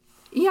 So,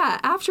 yeah,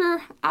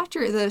 after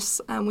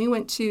this,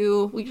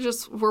 we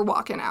just were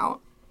walking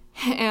out.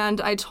 And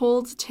I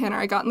told Tanner,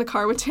 I got in the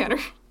car with Tanner.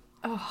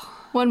 Oh.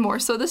 One more.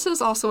 So this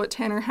is also what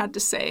Tanner had to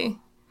say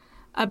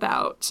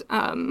about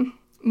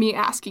me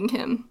asking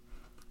him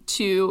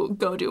to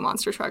go do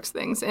monster trucks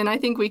things. And I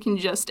think we can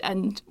just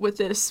end with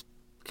this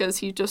because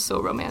he's just so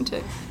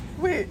romantic.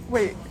 Wait.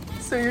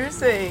 So you're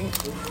saying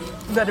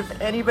that if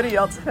anybody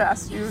else had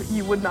asked you,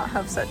 you would not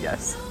have said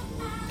yes?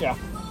 Yeah.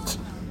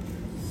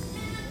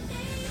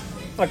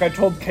 Like I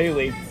told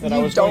Kaylee that I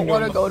was going to... You don't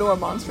want to go to a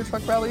monster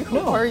truck rally? Who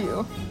are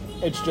you?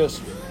 It's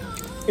just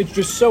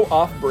so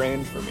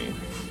off-brand for me.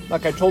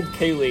 Like, I told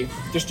Kaylee,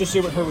 just to see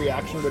what her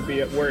reaction would be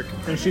at work,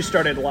 and she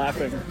started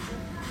laughing.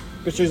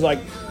 Because she's like,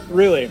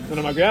 really? And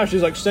I'm like, yeah.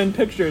 She's like, send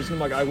pictures. And I'm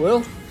like, I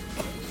will.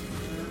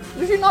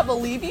 Did she not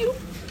believe you?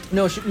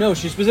 No,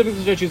 she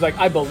specifically said, she's like,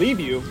 I believe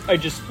you. I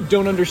just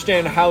don't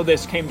understand how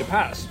this came to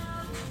pass.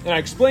 And I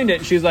explained it,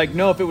 and she's like,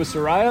 no, if it was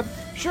Saria,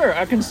 sure,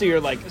 I can see her,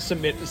 like,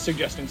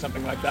 suggesting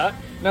something like that.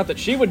 Not that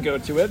she would go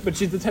to it, but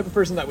she's the type of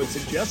person that would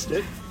suggest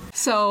it.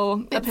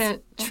 So,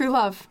 true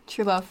love.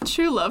 True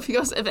love. He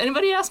goes, if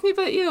anybody asked me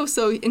but you.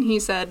 And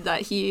he said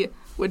that he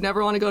would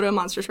never want to go to a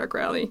monster truck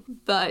rally,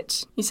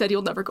 but he said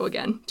he'll never go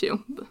again,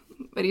 too.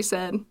 But he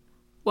said,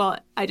 well,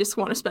 I just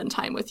want to spend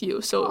time with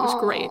you, so it was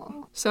great.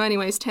 So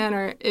anyways,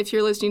 Tanner, if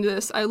you're listening to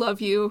this, I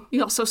love you.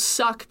 You also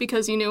suck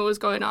because you knew what was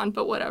going on,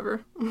 but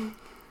whatever.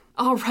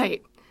 All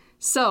right.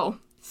 So,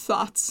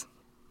 thoughts?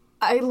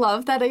 I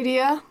love that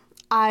idea.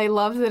 I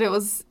love that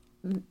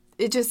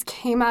it just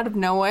came out of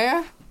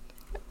nowhere.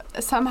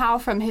 Somehow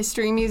from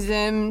History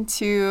Museum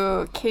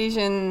to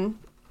Cajun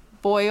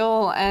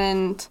Boil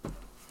and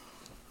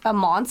a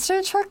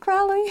monster truck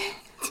rally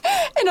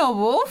in a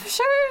wolf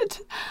shirt.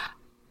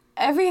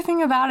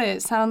 Everything about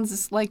it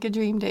sounds like a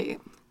dream date.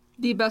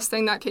 The best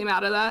thing that came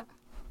out of that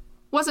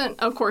wasn't,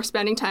 of course,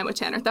 spending time with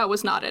Tanner. That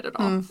was not it at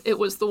all. It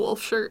was the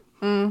wolf shirt.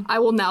 I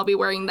will now be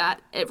wearing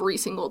that every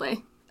single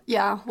day.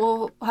 Yeah,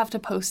 we'll have to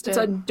post it. It's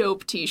a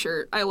dope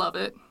t-shirt. I love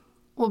it.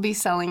 We'll be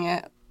selling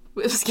it.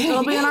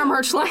 It'll be in our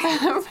merch line.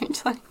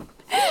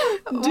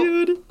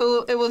 Dude.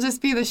 It will just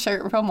be the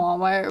shirt from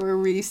Walmart we're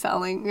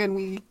reselling, and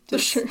we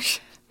just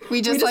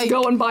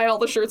go and buy all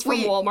the shirts from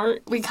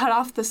Walmart. We cut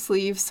off the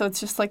sleeves, so it's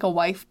just like a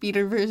wife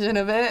beater version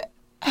of it.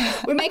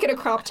 We make it a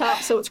crop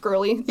top, so it's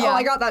girly. Yeah. Oh,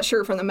 I got that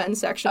shirt from the men's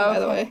section, by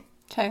the way.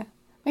 Okay.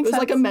 It was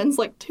like a men's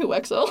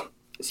 2XL.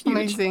 It's huge.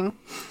 Amazing.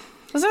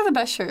 Those are the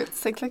best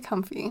shirts. Like, they're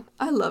comfy.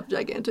 I love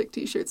gigantic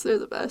t-shirts. They're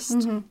the best.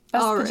 Mm-hmm.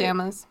 Best all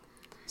pajamas. Right.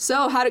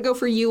 So, how'd it go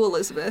for you,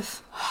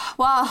 Elizabeth?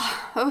 Well,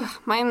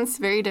 mine's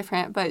very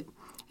different, but,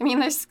 I mean,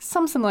 there's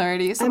some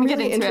similarities. I'm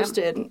really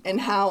interested in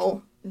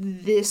how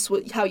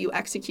you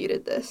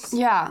executed this.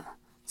 Yeah.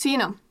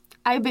 So,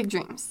 I have big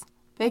dreams,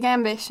 big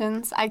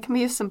ambitions. I can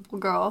be a simple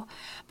girl,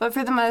 but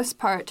for the most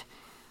part,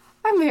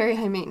 I'm very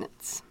high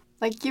maintenance.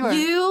 Like you are.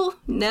 You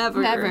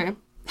never. Never.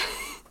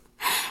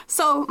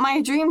 So,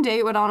 my dream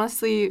date would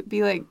honestly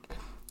be, like,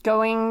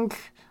 going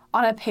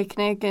on a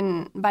picnic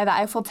by the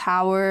Eiffel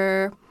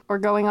Tower, or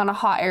going on a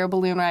hot air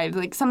balloon ride,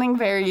 like something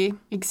very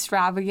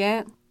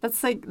extravagant.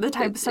 That's like the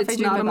type of stuff I dream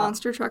about. It's not a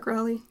monster truck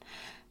rally?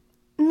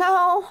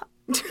 No.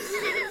 Just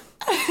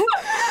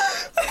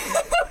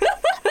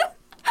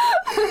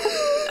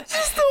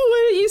the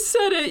way you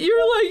said it, you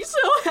were like so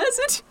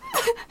hesitant.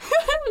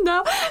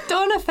 No,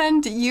 don't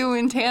offend you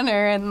and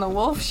Tanner and the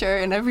wolf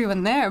shirt and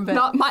everyone there, but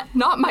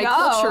not my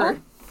culture.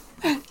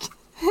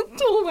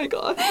 Oh my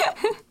god.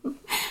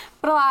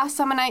 But alas,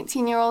 I'm a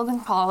 19-year-old in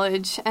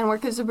college and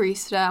work as a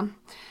barista.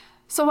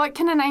 So what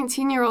can a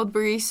 19-year-old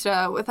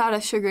barista without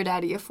a sugar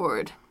daddy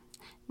afford?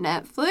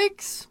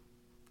 Netflix?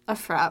 A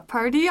frat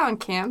party on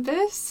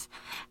campus?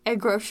 A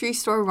grocery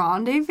store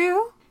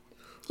rendezvous?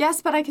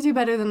 Yes, but I could do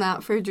better than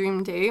that for a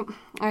dream date.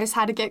 I just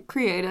had to get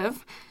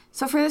creative.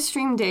 So for this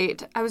dream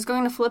date, I was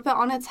going to flip it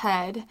on its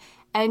head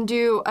and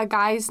do a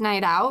guy's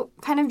night out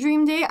kind of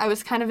dream date. I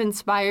was kind of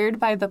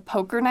inspired by the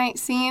poker night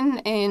scene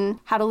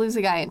in How to Lose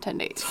a Guy in 10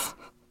 Days.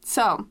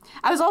 So,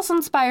 I was also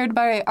inspired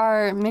by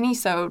our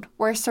mini-sode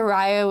where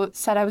Saria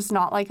said I was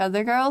not like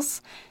other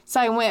girls. So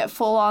I went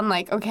full on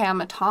like, okay,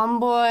 I'm a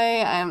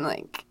tomboy. I'm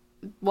like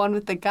one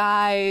with the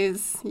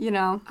guys,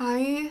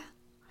 I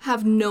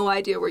have no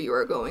idea where you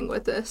are going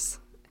with this.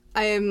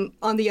 I am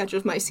on the edge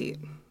of my seat.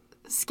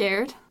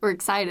 Scared or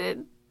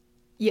excited?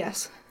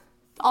 Yes.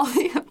 All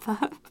the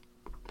above.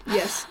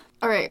 Yes.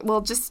 All right,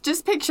 well, just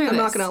picture this. I'm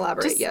not going to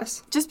elaborate,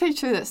 yes. Just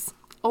picture this.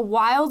 A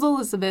wild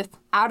Elizabeth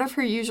out of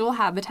her usual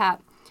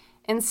habitat.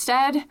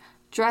 Instead,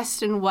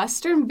 dressed in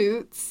Western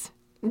boots,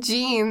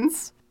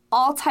 jeans,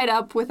 all tied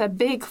up with a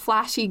big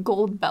flashy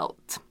gold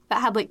belt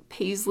that had like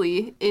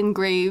paisley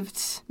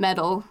engraved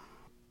metal.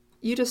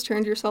 You just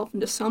turned yourself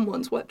into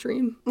someone's wet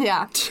dream.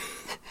 Yeah.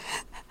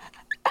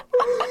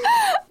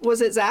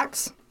 Was it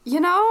Zach's? You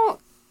know,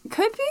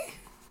 could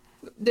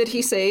be. Did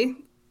he say?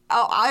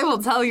 Oh, I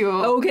will tell you.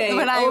 Okay.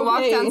 When I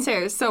walked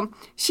downstairs. So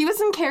she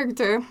was in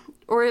character,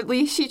 or at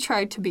least she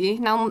tried to be.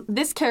 Now,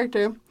 this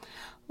character,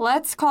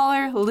 let's call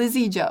her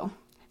Lizzie Joe.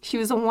 She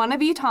was a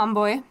wannabe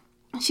tomboy.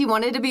 She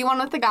wanted to be one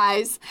with the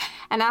guys.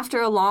 And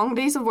after a long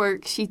days of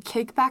work, she'd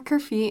kick back her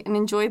feet and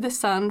enjoy the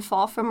sun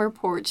fall from her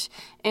porch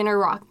in her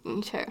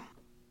rocking chair.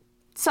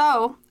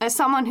 So, as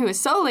someone who is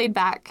so laid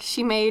back,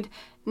 she made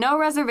no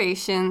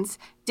reservations,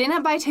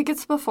 didn't buy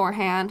tickets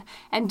beforehand,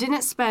 and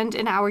didn't spend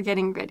an hour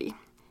getting ready.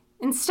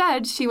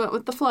 Instead, she went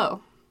with the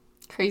flow.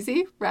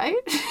 Crazy, right?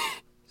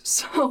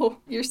 So,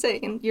 you're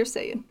saying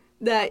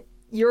that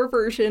your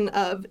version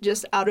of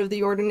just out of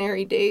the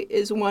ordinary date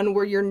is one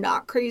where you're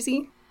not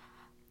crazy?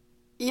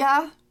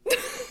 Yeah.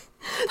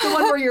 The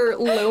one where you're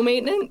low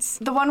maintenance?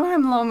 The one where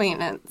I'm low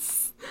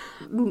maintenance.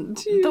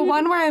 Dude. The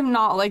one where I'm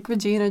not like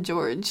Regina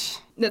George.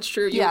 That's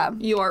true.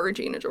 You are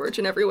Regina George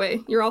in every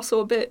way. You're also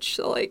a bitch,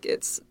 so like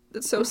it's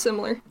so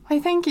similar. Why,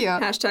 thank you.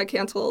 Hashtag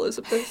cancel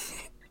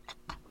Elizabeth.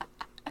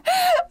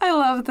 I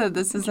love that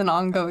this is an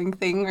ongoing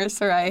thing where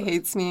Saria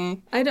hates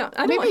me.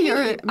 Maybe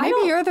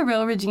you're the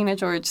real Regina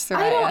George,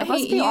 Saria. I don't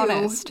Let's hate be you.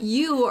 honest.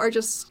 You are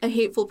just a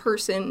hateful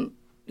person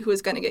who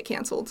is going to get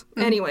canceled.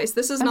 Anyways,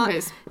 this is not.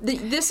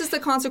 This is the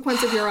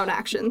consequence of your own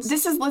actions.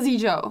 This is Lizzie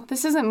Joe.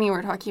 This isn't me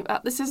we're talking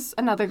about. This is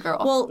another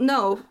girl. Well,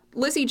 no,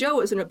 Lizzie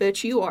Joe isn't a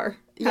bitch. You are.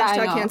 Yeah, Hashtag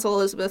I know. cancel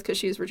Elizabeth because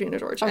she's Regina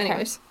George. Okay.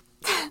 Anyways.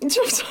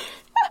 So,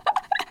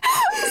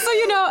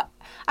 you know,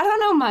 I don't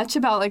know much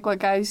about, like, what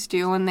guys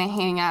do when they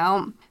hang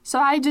out. So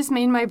I just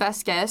made my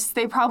best guess.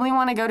 They probably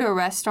want to go to a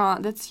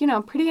restaurant that's, you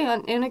know, pretty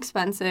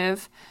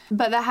inexpensive,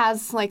 but that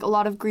has, like, a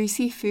lot of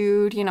greasy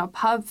food, you know,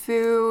 pub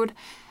food.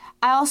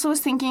 I also was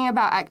thinking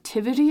about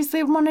activities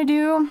they'd want to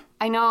do.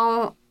 I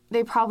know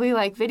they probably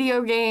like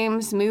video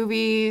games,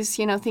 movies,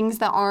 you know, things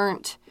that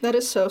aren't... That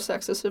is so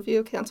sexist of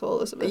you. Cancel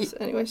Elizabeth.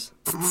 Anyways.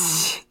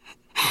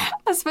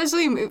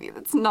 Especially a movie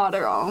that's not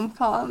a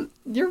rom-com.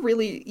 You are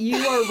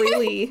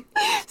really...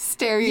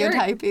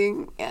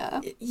 Stereotyping, yeah.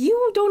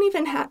 You don't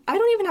even have... I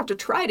don't even have to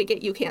try to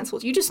get you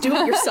canceled. You just do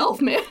it yourself,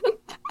 man.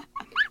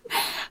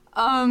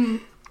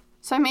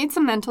 So I made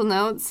some mental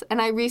notes, and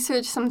I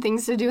researched some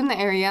things to do in the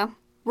area.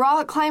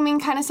 Rock climbing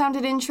kind of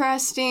sounded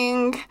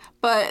interesting,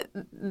 but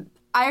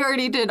I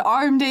already did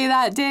arm day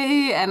that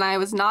day, and I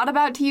was not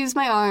about to use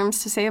my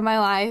arms to save my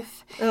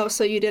life. Oh,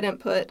 so you didn't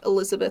put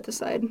Elizabeth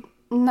aside?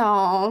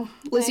 No.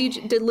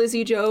 Did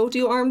Lizzie Joe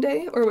do arm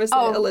day, or was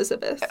it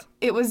Elizabeth?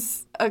 It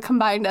was a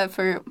combined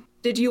effort.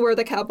 Did you wear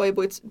the cowboy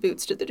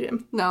boots to the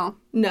gym? No.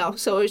 No,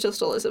 so it was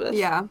just Elizabeth.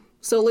 Yeah.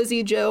 So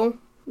Lizzie Joe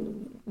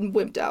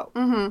wimped out.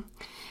 Mm-hmm.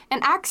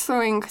 And axe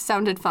throwing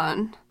sounded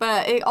fun,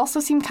 but it also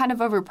seemed kind of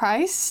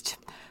overpriced.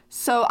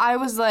 So I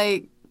was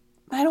like,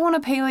 I don't want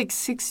to pay like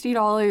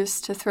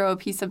 $60 to throw a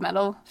piece of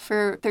metal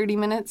for 30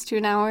 minutes to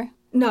an hour.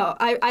 No,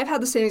 I've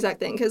had the same exact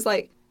thing, because,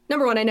 like,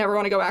 number one, I never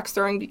want to go axe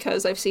throwing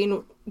because I've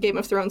seen Game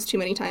of Thrones too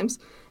many times,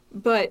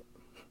 but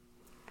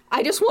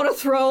I just want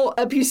to throw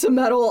a piece of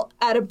metal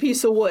at a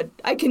piece of wood.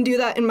 I can do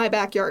that in my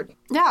backyard.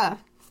 Yeah,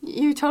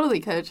 you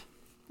totally could.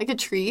 Like a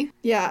tree.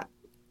 Yeah.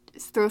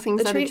 Just throw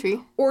things at a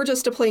tree. Or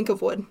just a plank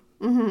of wood.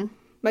 Mm-hmm.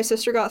 My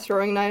sister got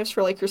throwing knives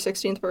for, like, her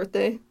 16th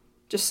birthday.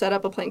 Just set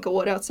up a plank of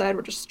wood outside.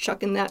 We're just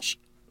chucking that.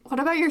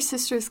 What about your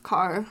sister's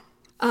car?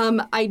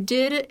 I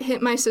did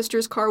hit my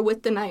sister's car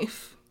with the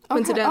knife,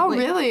 coincidentally. Oh,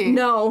 really?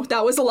 No,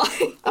 that was a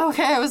lie.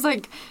 Okay, I was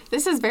like,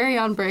 this is very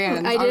on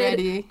brand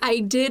already. I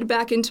did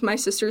back into my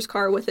sister's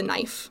car with a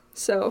knife,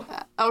 so...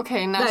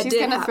 Okay, now she's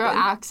going to throw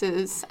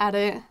axes at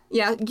it.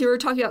 Yeah, you were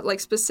talking about, like,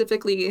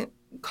 specifically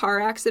car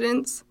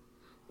accidents.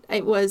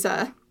 It was,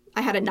 I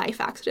had a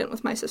knife accident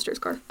with my sister's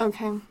car.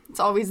 Okay, it's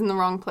always in the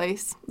wrong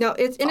place. No,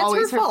 it's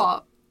always her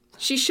fault.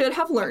 She should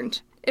have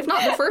learned. If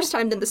not the first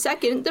time, then the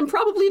second, then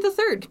probably the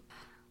third.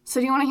 So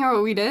do you want to hear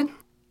what we did?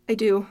 I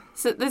do.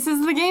 So this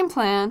is the game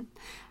plan.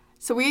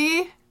 So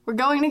we were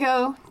going to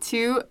go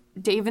to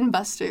Dave &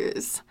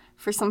 Buster's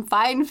for some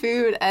fine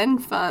food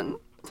and fun.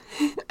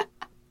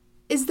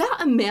 Is that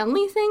a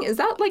manly thing? Is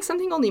that, like,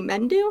 something only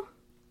men do?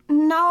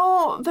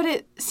 No, but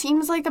it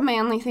seems like a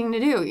manly thing to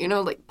do. You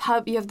know, like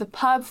you have the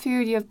pub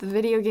food, you have the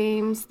video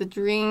games, the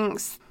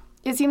drinks.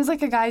 It seems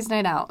like a guy's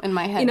night out in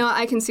my head. You know,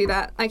 I can see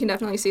that. I can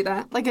definitely see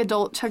that. Like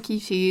adult Chuck E.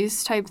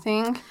 Cheese type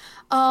thing.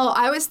 Oh,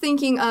 I was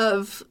thinking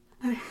of...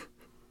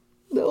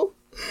 No.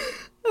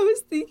 I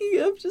was thinking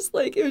of just,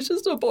 like, it was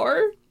just a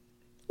bar.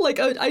 Like,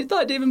 I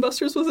thought Dave &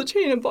 Buster's was a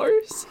chain of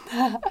bars.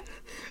 And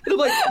I'm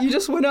like, you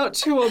just went out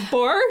to a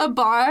bar? A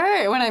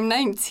bar? When I'm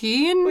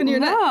 19? When you're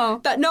no.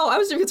 No, I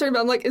was concerned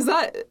about, I'm like,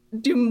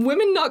 do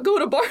women not go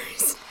to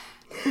bars?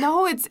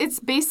 No, it's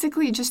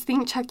basically just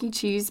think Chuck E.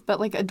 Cheese, but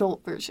like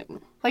adult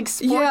version. Like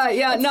sports.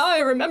 Yeah, now I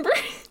remember.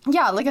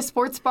 Yeah, like a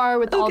sports bar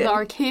with all the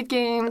arcade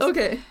games.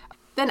 Okay.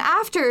 Then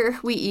after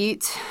we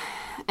eat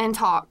and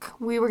talk,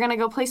 we were going to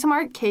go play some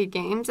arcade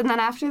games. And then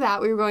after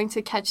that, we were going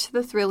to catch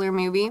the thriller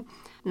movie,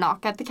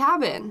 Knock at the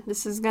Cabin.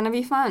 This is going to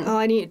be fun. Oh,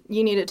 you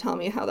need to tell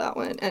me how that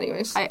went.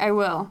 Anyways. I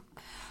will.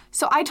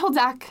 So I told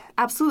Zach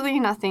absolutely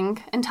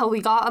nothing until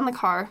we got on the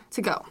car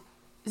to go.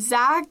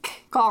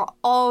 Zach got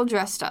all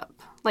dressed up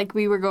like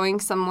we were going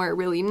somewhere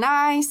really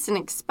nice and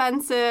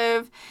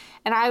expensive.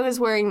 And I was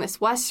wearing this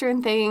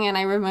Western thing, and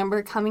I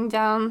remember coming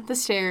down the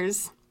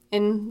stairs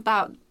in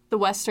the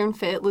Western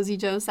fit, Lizzie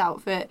Joe's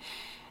outfit.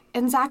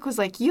 And Zach was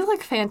like, "You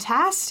look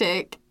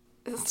fantastic."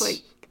 It's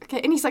like,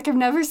 okay. And he's like, "I've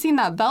never seen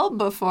that belt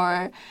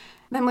before."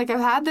 And I'm like, "I've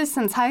had this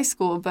since high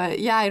school, but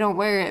yeah, I don't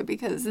wear it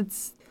because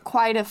it's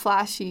quite a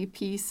flashy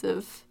piece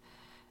of,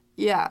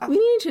 yeah." We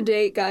need to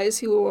date guys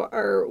who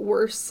are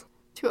worse.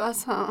 To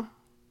us, huh?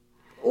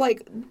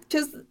 Like,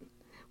 because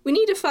we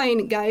need to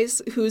find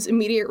guys whose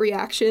immediate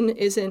reaction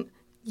isn't,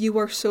 "You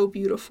are so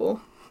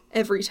beautiful,"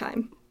 every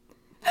time.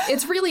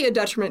 It's really a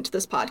detriment to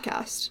this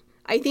podcast.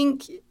 I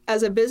think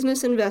as a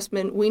business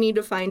investment, we need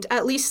to find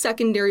at least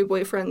secondary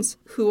boyfriends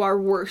who are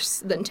worse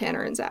than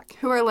Tanner and Zach.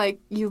 Who are like,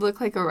 "You look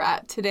like a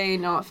rat today,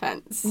 no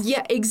offense."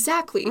 Yeah,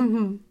 exactly.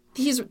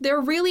 Mm-hmm. They're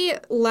really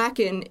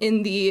lacking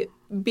in the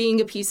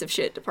being a piece of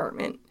shit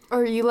department.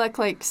 Or "You look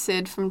like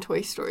Sid from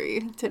Toy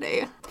Story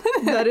today."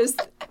 That is...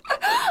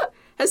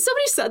 Has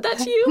somebody said that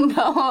to you?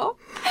 No.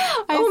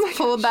 I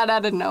pulled that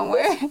out of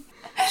nowhere.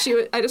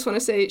 I just want to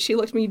say, she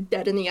looked me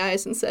dead in the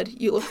eyes and said,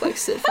 "You look like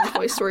Sid from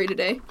Toy Story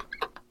today."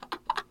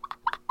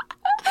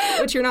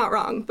 Which you're not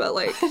wrong, but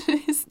like...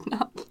 It is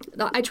not.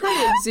 I try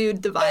to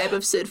exude the vibe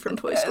of Sid from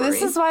Toy Story.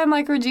 This is why I'm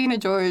like Regina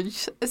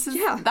George.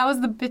 That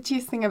was the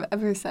bitchiest thing I've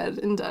ever said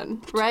and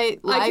done. Right?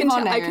 I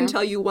can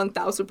tell you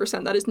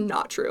 1,000% that is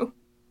not true.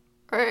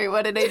 All right,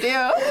 what did I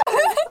do?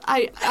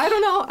 I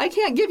don't know. I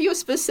can't give you a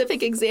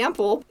specific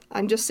example.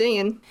 I'm just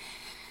saying.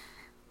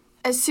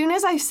 As soon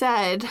as I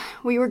said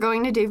we were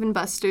going to Dave &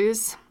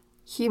 Buster's,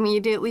 he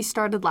immediately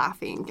started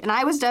laughing. And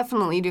I was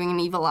definitely doing an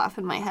evil laugh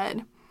in my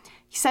head.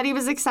 He said he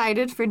was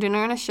excited for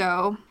dinner and a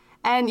show.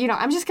 And,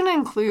 I'm just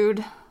going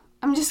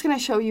to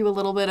show you a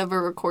little bit of a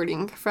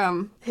recording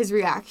from his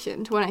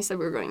reaction to when I said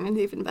we were going to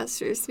Dave &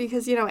 Buster's.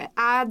 Because, I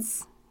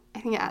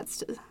think it adds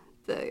to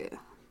the...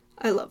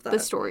 I love that. The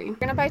story. We're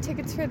going to buy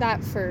tickets for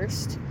that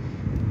first.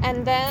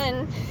 And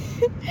then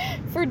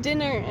for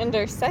dinner and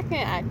our second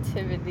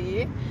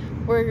activity,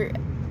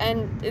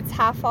 and it's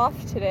half off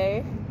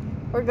today,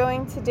 we're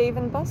going to Dave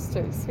 &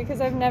 Buster's because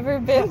I've never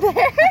been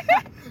there.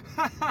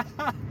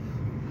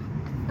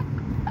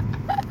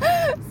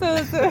 So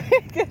that's what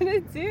we're going to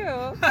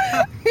do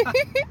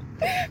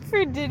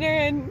for dinner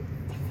and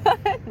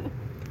fun.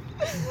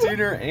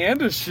 Dinner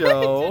and a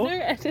show?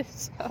 Dinner and a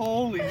show.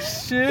 Holy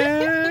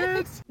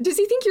shit. Does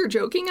he think you're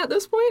joking at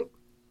this point?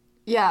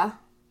 Yeah.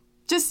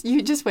 Just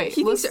wait.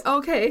 He thinks,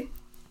 okay.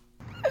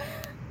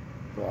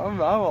 I'm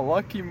a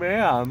lucky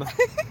man.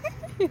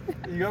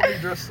 You got me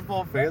dressed up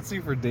all fancy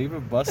for Dave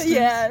 & Buster's?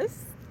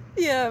 Yes.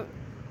 Yeah.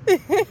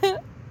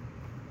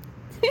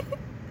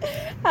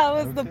 How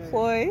was the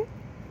ploy?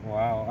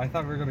 Wow, I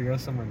thought we were going to go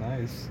somewhere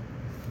nice.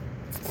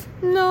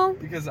 No.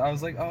 Because I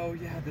was like, oh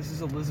yeah, this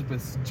is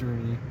Elizabeth's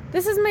journey.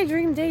 This is my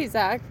dream date,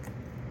 Zach.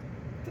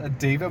 A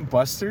Dave &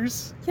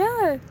 Buster's?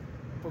 Yeah.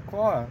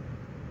 Pourquoi?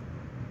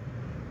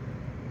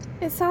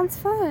 It sounds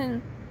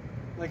fun.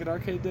 Like an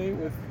arcade date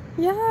with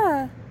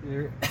Yeah.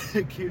 your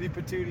cutie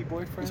patootie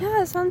boyfriend?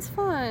 Yeah, it sounds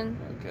fun.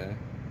 Okay.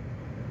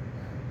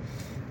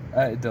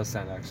 It does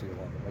sound actually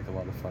a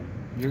lot of fun.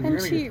 And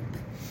gonna cheap.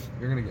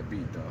 You're gonna get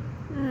beat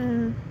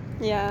though.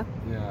 Yeah.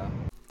 Yeah.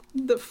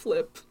 The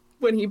flip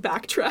when he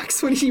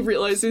backtracks when he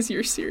realizes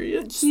you're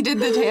serious. He did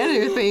the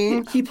Tanner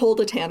thing. He pulled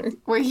a Tanner.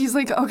 Where he's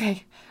like,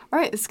 okay, all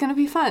right, it's gonna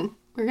be fun.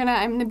 I'm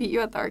gonna beat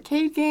you at the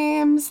arcade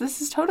games.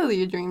 This is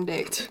totally a dream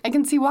date. I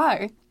can see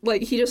why.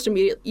 Like, he just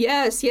immediately,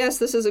 yes,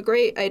 this is a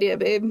great idea,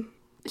 babe.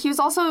 He was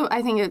also,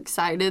 I think,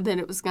 excited that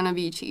it was gonna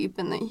be cheap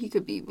and that he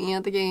could beat me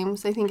at the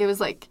games. I think it was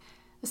like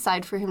a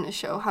side for him to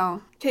show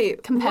how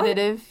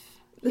competitive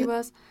he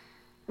was.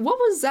 What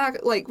was Zach,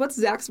 what's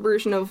Zach's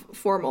version of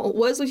formal?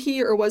 Was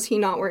he or was he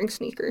not wearing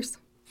sneakers?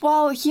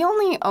 Well, he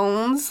only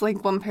owns,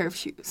 one pair of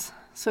shoes.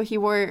 So he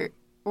wore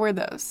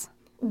those.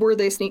 Were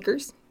they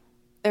sneakers?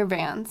 They're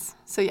Vans.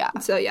 So, yeah.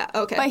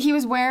 Okay. But he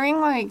was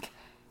wearing,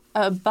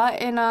 a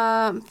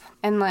button-up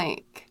and,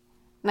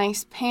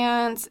 nice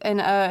pants and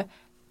a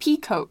pea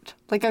coat.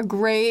 A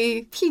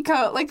gray pea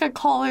coat, a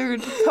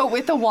collared coat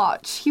with a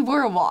watch. He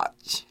wore a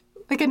watch.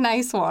 A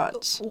nice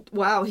watch.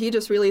 Wow, he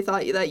just really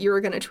thought that you were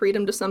going to treat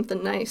him to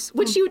something nice,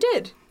 which you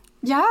did.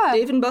 Yeah.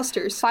 Dave &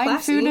 Buster's. Fine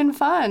Classy. food and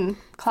fun.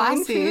 Classy.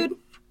 Fine food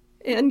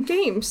and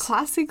games.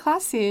 Classy,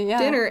 yeah.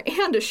 Dinner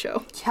and a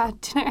show. Yeah,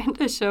 dinner and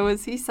a show,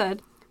 as he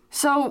said.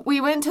 So we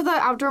went to the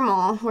outdoor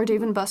mall where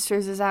Dave &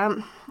 Buster's is at.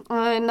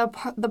 And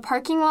the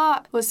parking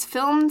lot was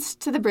filled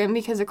to the brim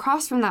because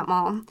across from that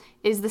mall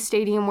is the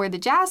stadium where the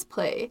Jazz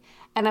play.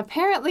 And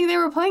apparently they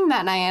were playing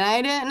that night, and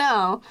I didn't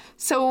know.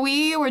 So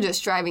we were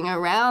just driving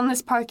around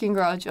this parking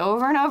garage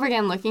over and over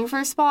again looking for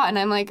a spot. And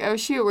I'm like, oh,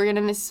 shoot, we're going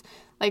to miss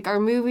like our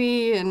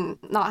movie and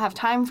not have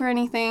time for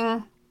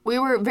anything. We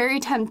were very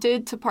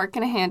tempted to park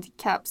in a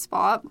handicap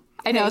spot.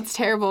 I know it's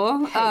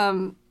terrible.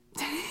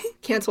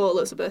 Cancel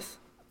Elizabeth.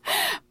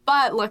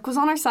 But luck was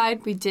on our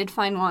side. We did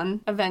find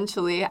one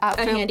eventually.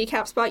 After... A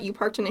handicap spot? You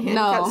parked in a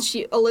handicap?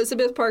 No.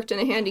 Elizabeth parked in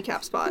a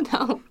handicap spot.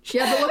 No. She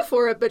had to look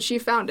for it, but she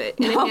found it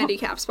in a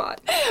handicap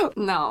spot.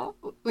 No.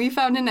 We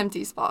found an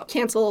empty spot.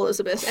 Cancel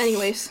Elizabeth.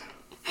 Anyways.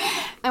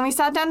 And we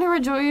sat down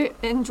to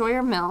enjoy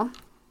our meal.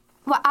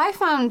 What I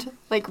found,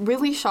 like,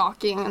 really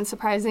shocking and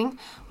surprising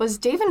was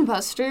Dave &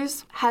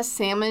 Buster's has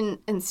salmon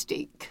and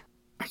steak.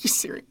 Are you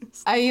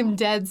serious? I am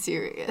dead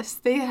serious.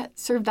 They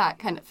serve that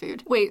kind of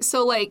food. Wait,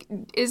 so, like,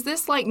 is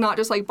this, like, not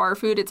just, like, bar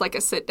food? It's, like,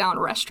 a sit-down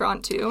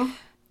restaurant, too?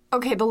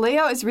 Okay, the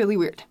layout is really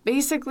weird.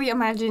 Basically,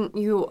 imagine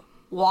you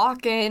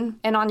walk in,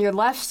 and on your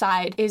left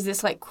side is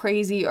this, like,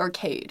 crazy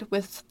arcade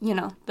with, you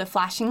know, the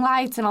flashing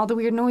lights and all the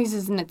weird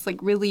noises, and it's, like,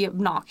 really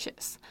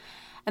obnoxious.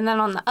 And then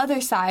on the other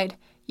side,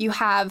 you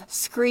have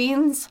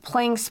screens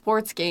playing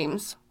sports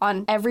games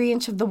on every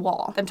inch of the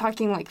wall. I'm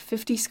talking, like,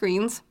 50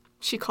 screens.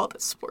 She called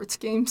it sports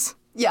games.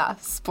 Yeah,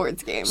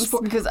 sports games.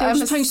 Because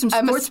I'm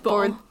a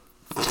sport.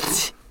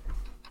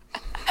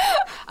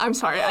 I'm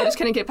sorry, I just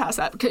couldn't get past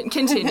that.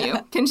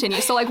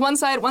 Continue. So, like, one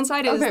side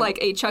is, like,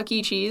 a Chuck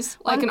E. Cheese,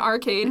 like an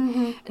arcade,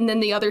 and then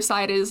the other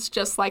side is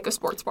just, like, a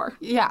sports bar.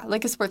 Yeah,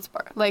 like a sports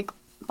bar, like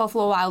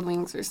Buffalo Wild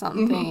Wings or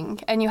something.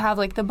 And you have,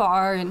 like, the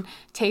bar and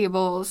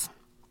tables.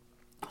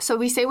 So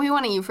we say we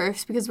want to eat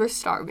first because we're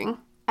starving.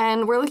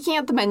 And we're looking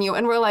at the menu,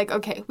 and we're like,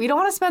 okay, we don't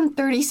want to spend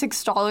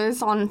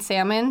 $36 on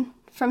salmon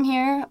from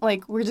here.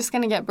 Like, we're just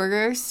going to get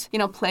burgers, you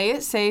know, play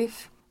it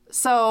safe.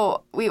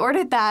 So we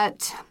ordered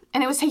that,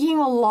 and it was taking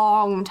a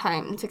long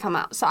time to come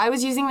out. So I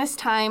was using this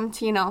time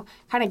to, you know,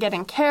 kind of get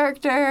in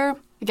character.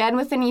 Again,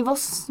 with an evil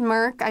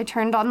smirk, I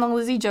turned on the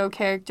Lizzie Joe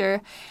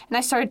character, and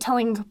I started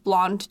telling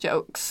blonde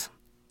jokes.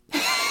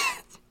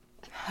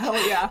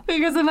 Hell yeah.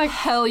 Because I'm like,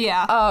 hell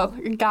yeah. Oh,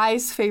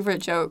 guy's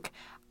favorite joke.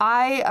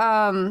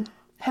 I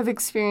have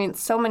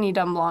experienced so many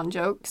dumb blonde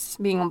jokes,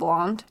 being a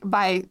blonde,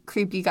 by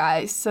creepy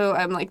guys. So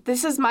I'm like,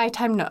 this is my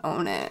time to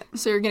own it.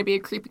 So you're going to be a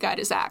creepy guy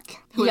to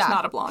Zach, who is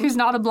not a blonde. Who's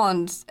not a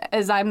blonde,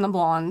 as I'm the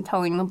blonde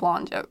telling the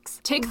blonde jokes.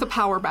 Take the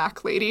power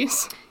back,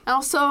 ladies. I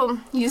also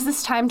use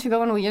this time to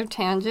go on weird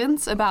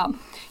tangents about,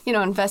 you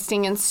know,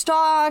 investing in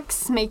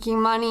stocks, making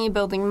money,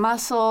 building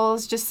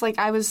muscles. Just like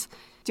I was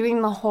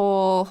doing the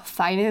whole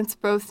finance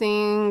bro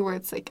thing where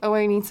it's like, oh,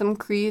 I need some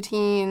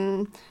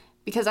creatine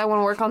because I want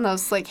to work on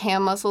those, like,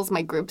 ham muscles,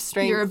 my grip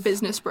strength. You're a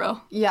business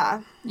bro.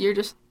 Yeah. You're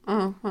just...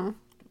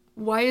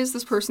 Why is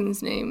this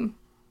person's name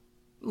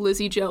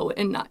Lizzie Joe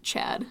and not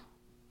Chad?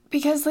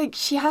 Because, like,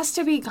 she has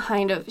to be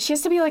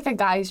like a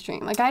guy's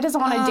dream. Like, guy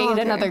doesn't want to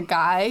date another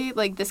guy,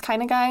 like this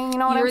kind of guy, you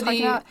know what I'm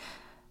talking about?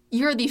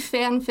 You're the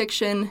fan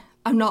fiction,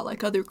 I'm not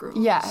like other girls.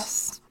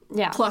 Yes.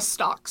 Yeah. Plus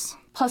stocks.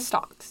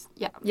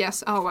 Yeah.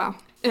 Yes. Oh, wow.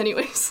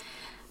 Anyways.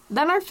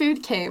 Then our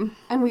food came,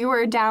 and we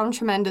were down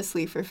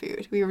tremendously for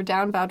food. We were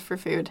down bad for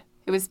food.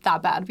 It was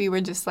that bad. We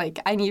were just like,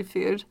 I need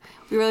food.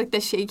 We were like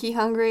the shaky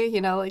hungry,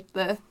 you know, like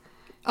the...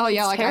 Oh,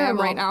 yeah, like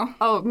terrible. I am right now.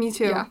 Oh, me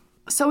too. Yeah.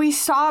 So we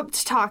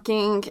stopped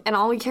talking, and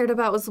all we cared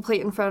about was the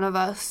plate in front of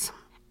us.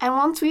 And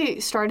once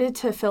we started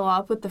to fill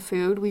up with the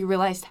food, we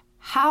realized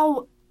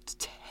how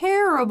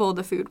terrible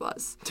the food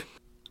was.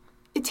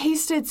 It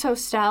tasted so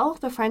stale,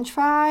 the French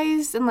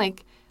fries, and,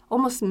 like,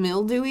 almost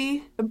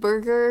mildewy. The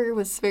burger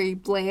was very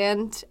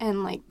bland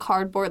and, like,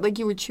 cardboard, like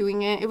you were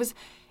chewing it.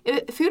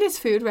 Food is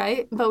food,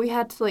 right? But we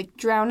had to, like,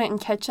 drown it in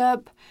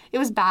ketchup. It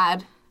was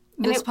bad.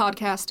 This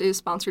podcast is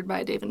sponsored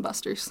by Dave &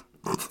 Buster's.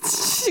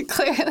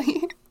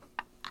 Clearly.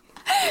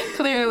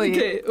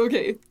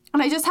 Okay.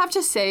 And I just have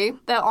to say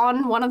that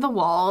on one of the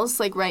walls,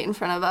 like, right in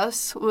front of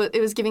us,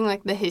 it was giving,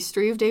 like, the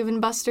history of Dave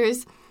 &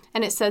 Buster's.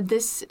 And it said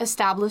this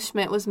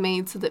establishment was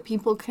made so that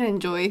people can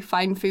enjoy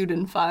fine food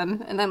and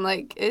fun. And I'm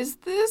like, is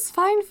this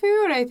fine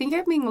food? I think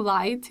I'm being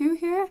lied to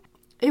here.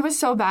 It was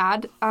so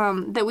bad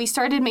that we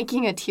started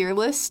making a tier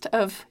list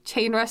of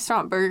chain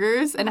restaurant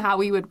burgers and how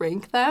we would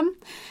rank them.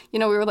 You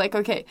know, we were like,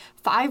 okay,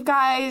 Five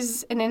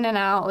Guys and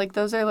In-N-Out, like,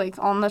 those are, like,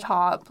 on the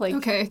top. Like,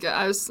 okay,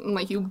 I was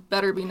like, you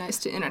better be nice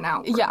to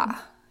In-N-Out.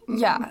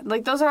 Yeah,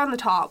 like, those are on the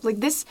top.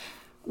 Like, this...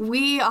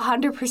 We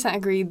 100%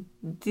 agreed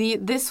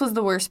this was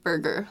the worst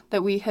burger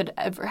that we had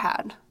ever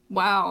had.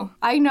 Wow.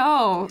 I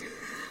know.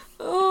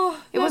 Oh,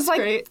 it was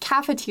like great.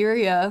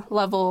 Cafeteria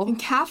level.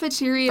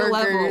 Cafeteria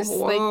burgers,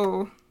 level. Whoa.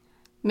 Like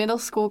middle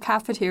school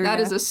cafeteria.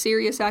 That is a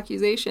serious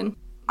accusation.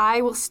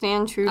 I will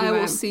stand true to it. I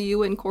will see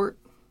you in court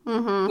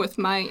with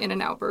my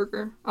In-N-Out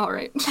burger. All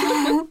right.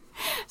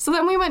 So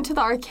then we went to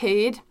the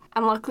arcade.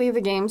 And luckily,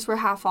 the games were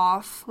half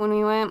off when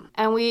we went.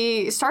 And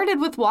we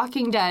started with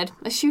Walking Dead,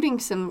 a shooting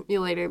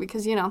simulator,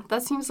 because, you know,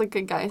 that seems like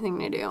a guy thing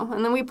to do.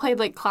 And then we played,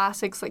 like,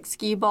 classics like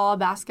skee ball,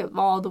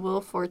 basketball, the Wheel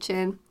of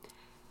Fortune.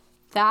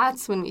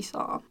 That's when we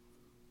saw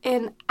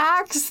an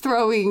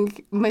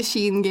axe-throwing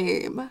machine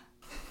game.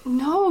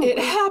 No. It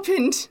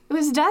happened. It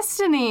was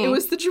destiny. It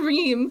was the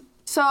dream.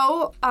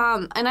 So,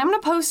 and I'm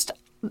going to post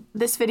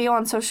this video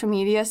on social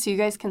media so you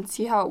guys can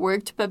see how it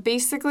worked. But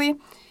basically...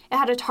 It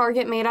had a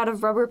target made out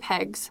of rubber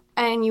pegs,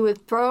 and you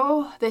would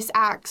throw this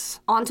axe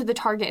onto the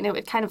target, and it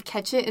would kind of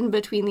catch it in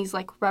between these,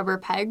 like, rubber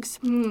pegs.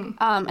 And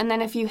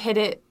then if you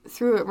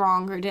threw it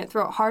wrong or didn't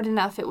throw it hard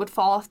enough, it would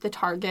fall off the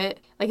target,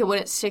 like it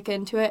wouldn't stick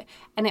into it,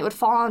 and it would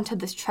fall onto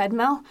this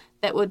treadmill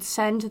that would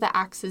send the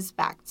axes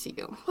back to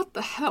you. What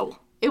the hell?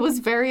 It was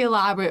very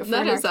elaborate for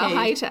That an is a arcade.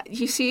 high tech.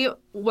 You see,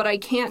 what I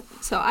can't...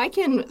 So I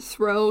can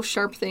throw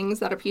sharp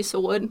things at a piece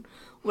of wood.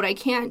 What I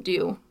can't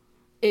do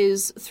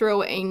is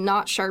throw a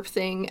not sharp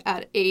thing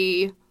at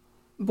a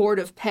board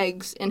of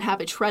pegs and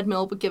have a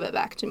treadmill but give it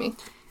back to me.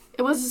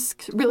 It was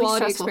really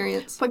Quality stressful.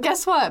 experience. But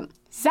guess what?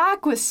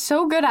 Zach was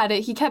so good at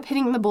it, he kept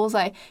hitting the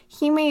bullseye.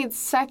 He made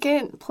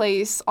second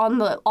place on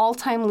the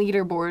all-time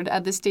leaderboard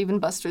at this Dave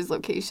 & Buster's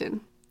location.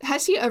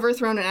 Has he ever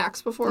thrown an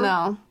axe before?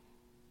 No,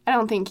 I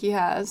don't think he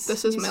has.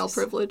 This is He's male just-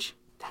 privilege.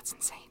 That's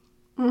insane.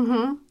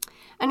 Mm-hmm.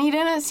 And he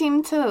didn't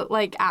seem to,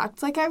 like,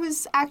 act like I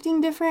was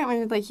acting different.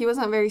 Or, like, he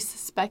wasn't very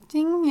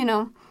suspecting, you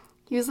know.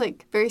 He was,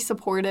 like, very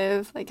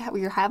supportive. Like,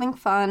 we were having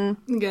fun.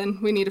 Again,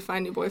 we need to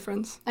find new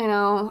boyfriends. I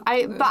know.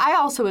 But I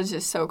also was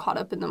just so caught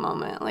up in the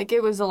moment. Like,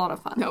 it was a lot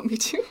of fun. No, me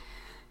too.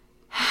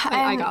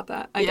 I got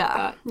that. I got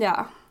that.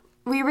 Yeah.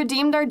 We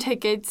redeemed our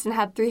tickets and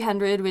had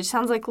 300, which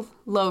sounds like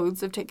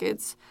loads of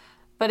tickets.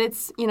 But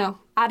it's, you know,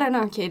 at an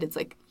arcade, it's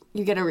like,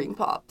 you get a ring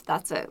pop.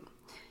 That's it.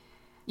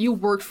 You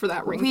worked for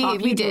that ring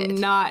pop. We You did. do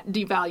not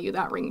devalue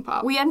that ring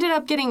pop. We ended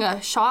up getting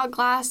a shot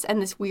glass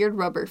and this weird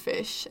rubber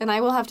fish. And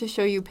I will have to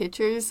show you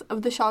pictures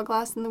of the shot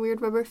glass and the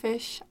weird rubber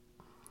fish.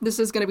 This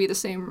is going to be the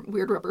same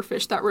weird rubber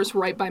fish that was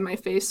right by my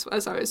face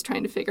as I was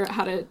trying to figure out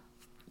how to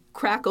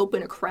crack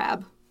open a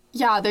crab.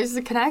 Yeah, there's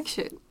a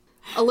connection.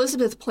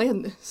 Elizabeth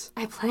planned this.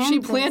 I planned She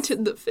this.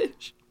 planted the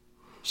fish.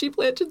 She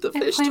planted the I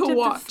fish planted to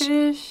watch. The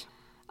fish.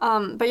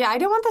 But yeah, I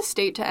didn't want the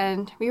state to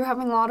end. We were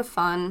having a lot of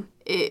fun.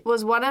 It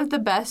was one of the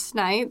best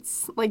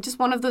nights, like just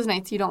one of those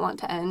nights you don't want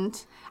to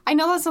end. I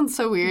know that sounds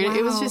so weird.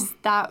 It was Wow.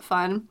 just that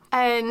fun.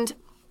 And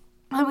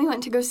then we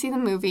went to go see the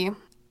movie.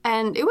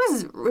 And it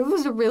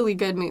was a really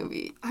good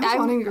movie. I was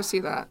wanting to go see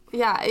that.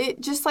 Yeah, it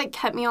just like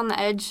kept me on the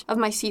edge of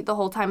my seat the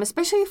whole time,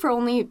 especially for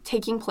only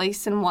taking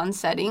place in one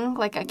setting,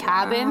 like a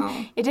cabin.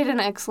 Wow. It did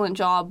an excellent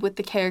job with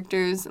the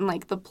characters and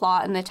like the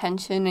plot and the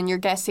tension, and you're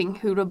guessing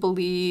who to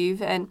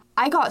believe. And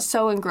I got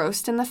so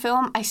engrossed in the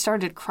film, I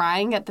started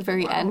crying at the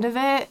very end of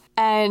it.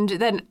 And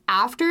then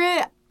after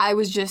it, I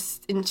was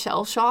just in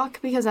shell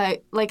shock because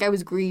I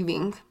was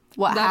grieving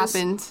what That is-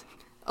 happened.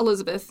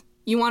 Elizabeth,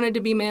 you wanted to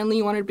be manly,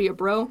 you wanted to be a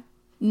bro.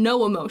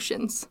 No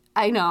emotions.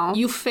 I know.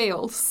 You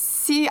failed.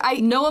 See,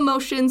 No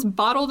emotions,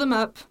 bottle them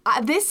up.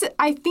 I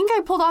think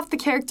I pulled off the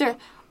character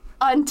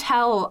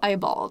until I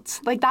bawled.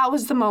 Like, that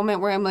was the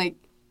moment where I'm like,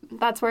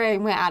 that's where I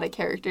went out of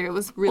character. It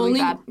was really Only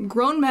bad.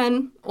 grown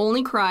men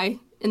only cry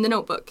in The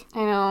Notebook. I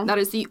know. That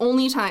is the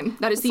only time.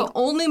 That is the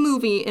only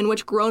movie in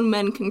which grown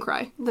men can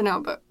cry. The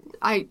Notebook.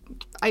 I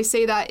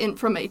say that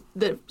from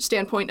the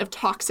standpoint of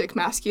toxic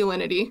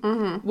masculinity,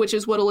 which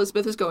is what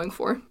Elizabeth is going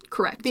for.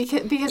 Correct.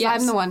 Because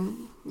Yes. I'm the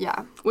one,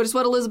 yeah. Which is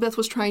what Elizabeth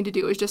was trying to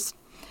do, is just,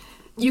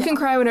 you can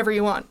cry whenever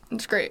you want.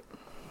 It's great.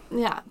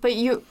 Yeah, but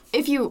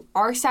if you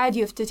are sad,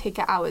 you have to take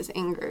it out as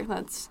anger.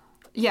 That's,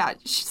 Yeah,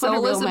 what so a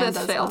real man Elizabeth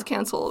does, failed. though.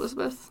 Cancel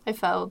Elizabeth. I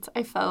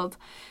felt.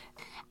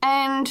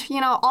 And,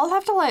 you know, I'll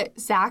have to let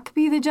Zach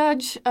be the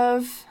judge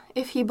of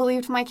if he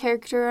believed my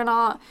character or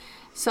not.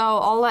 So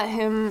I'll let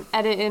him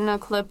edit in a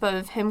clip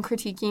of him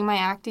critiquing my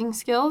acting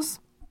skills.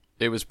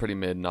 It was pretty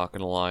mid, not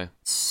gonna lie.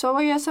 So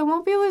I guess I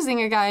won't be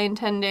losing a guy in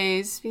 10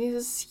 days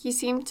because he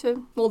seemed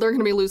to... Well, they're going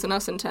to be losing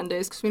us in 10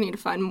 days because we need to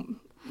find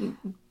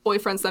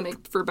boyfriends that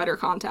make for better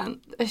content.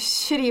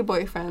 shitty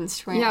boyfriends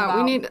to rant Yeah,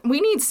 about. we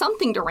need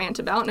something to rant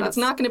about, and if it's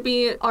not going to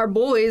be our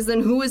boys, then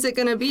who is it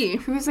going to be?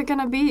 Who is it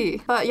gonna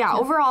be? But yeah,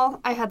 overall,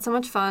 I had so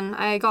much fun.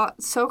 I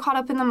got so caught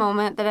up in the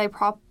moment that I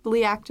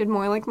probably acted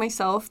more like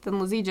myself than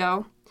Lizzie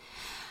Joe.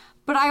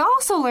 But I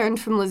also learned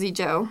from Lizzie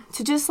Joe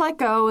to just let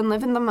go and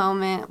live in the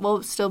moment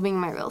while still being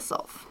my real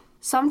self.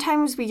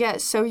 Sometimes we get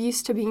so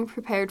used to being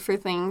prepared for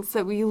things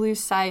that we lose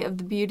sight of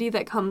the beauty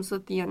that comes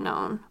with the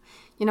unknown.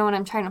 You know, when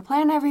I'm trying to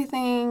plan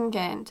everything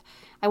and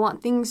I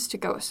want things to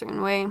go a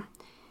certain way.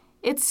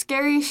 It's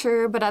scary,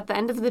 sure, but at the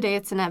end of the day,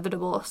 it's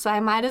inevitable, so I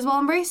might as well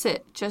embrace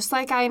it. Just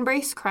like I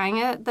embrace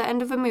crying at the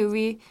end of a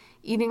movie,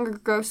 eating a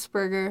gross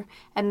burger,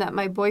 and that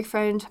my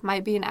boyfriend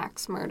might be an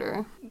axe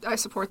murderer. I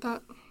support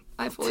that.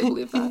 I fully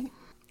believe that.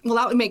 Well,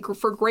 that would make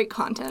for great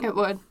content. It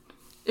would.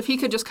 If he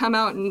could just come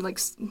out and, like,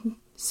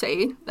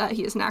 say that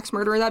he is an axe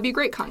murderer, that'd be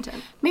great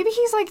content. Maybe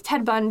he's like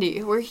Ted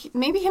Bundy, where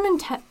maybe him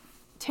and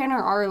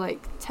Tanner are like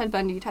Ted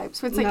Bundy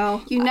types. Where it's like,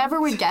 No. you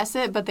never would guess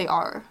it, but they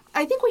are.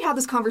 I think we had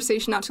this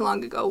conversation not too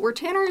long ago where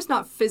Tanner is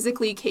not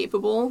physically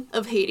capable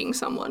of hating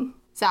someone.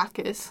 Zach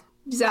is.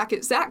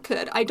 Zach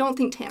could. I don't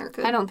think Tanner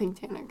could. I don't think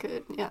Tanner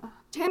could, yeah.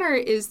 Tanner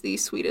is the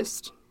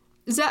sweetest.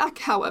 Zach,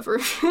 however.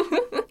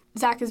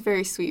 Zach is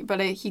very sweet, but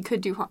he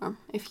could do harm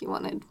if he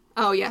wanted.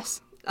 Oh,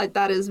 yes.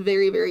 That is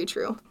very, very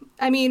true.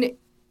 I mean,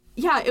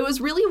 yeah, it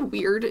was really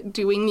weird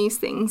doing these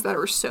things that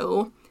are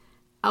so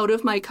out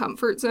of my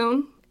comfort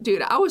zone.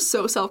 Dude, I was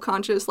so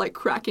self-conscious, like,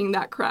 cracking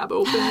that crab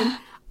open.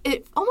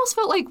 It almost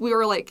felt like we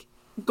were, like,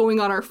 going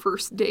on our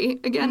first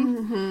date again.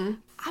 Mm-hmm.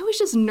 I was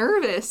just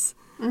nervous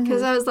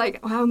because I was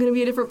like, wow, I'm going to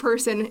be a different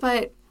person.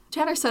 But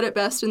Tanner said it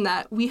best in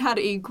that we had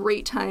a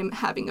great time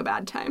having a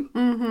bad time.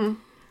 Mm-hmm.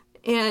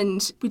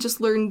 And we just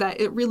learned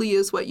that it really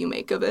is what you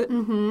make of it.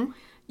 Mm-hmm.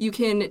 You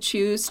can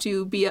choose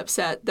to be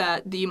upset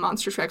that the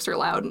monster trucks are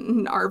loud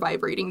and are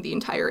vibrating the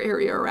entire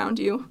area around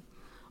you.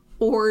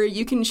 Or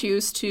you can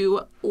choose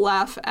to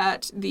laugh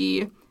at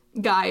the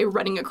guy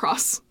running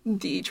across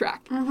the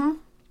track.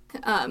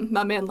 Mm-hmm.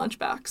 My man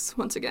Lunchbox,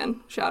 once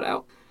again, shout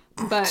out.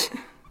 But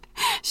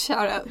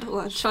Shout out to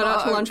Lunchbox. Shout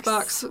out to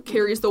Lunchbox.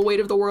 Carries the weight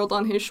of the world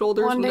on his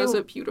shoulders and does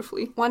it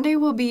beautifully. One day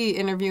we'll be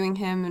interviewing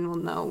him and we'll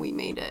know we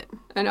made it.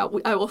 And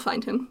I will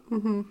find him.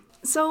 Mm-hmm.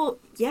 So,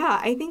 yeah,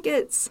 I think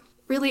it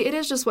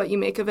is just what you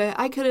make of it.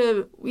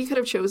 We could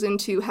have chosen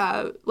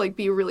to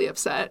be really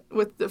upset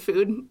with the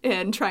food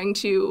and trying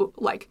to,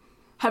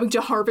 having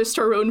to harvest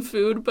our own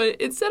food, but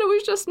instead it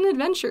was just an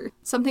adventure.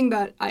 Something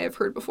that I have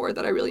heard before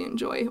that I really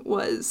enjoy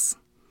was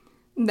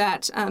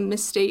that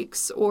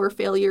mistakes or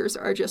failures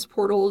are just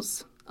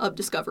portals of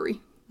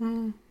discovery.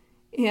 Mm.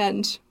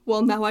 And,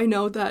 well, now I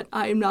know that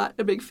I'm not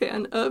a big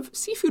fan of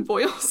seafood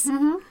boils.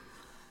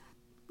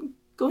 Mm-hmm.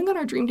 Going on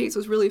our dream dates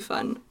was really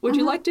fun. Would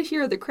you like to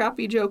hear the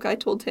crappy joke I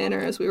told Tanner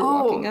as we were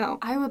walking out?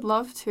 I would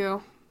love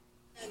to.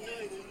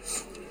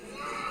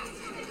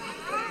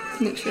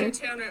 Make sure. Hey,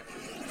 Tanner,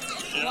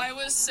 why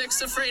was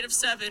 6 afraid of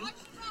 7?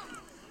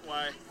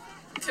 Why?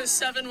 Because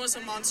 7 was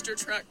a monster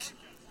truck.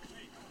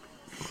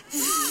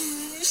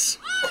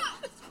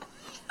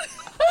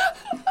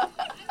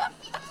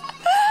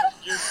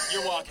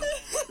 You're walking.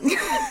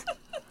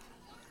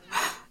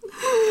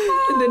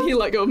 And then he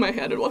let go of my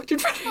hand and walked in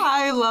front of me.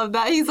 I love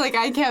that. He's like,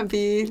 I can't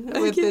be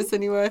with this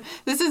anymore.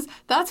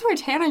 That's where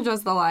Tanner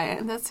draws the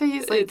line. That's where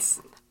he's like,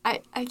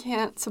 I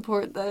can't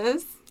support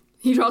this.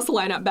 He draws the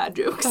line at bad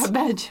jokes. At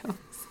bad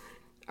jokes.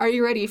 Are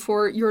you ready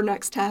for your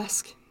next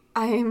task?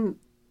 I'm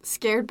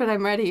scared, but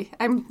I'm ready.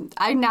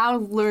 I now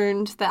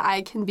learned that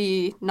I can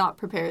be not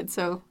prepared,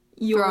 so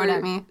throw it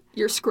at me.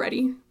 You're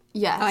screddy.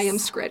 Yes. I am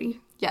screddy.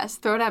 Yes,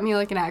 throw it at me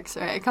like an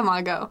X-ray. Come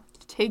on, go.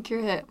 Take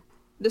your hit.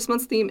 This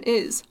month's theme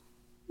is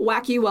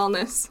wacky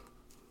wellness.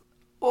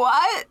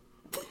 What?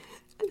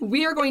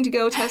 We are going to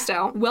go test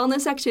out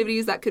wellness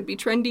activities that could be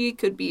trendy,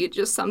 could be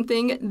just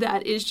something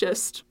that is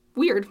just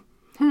weird.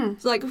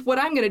 So, what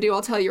I'm going to do,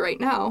 I'll tell you right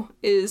now,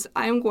 is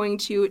I'm going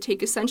to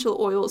take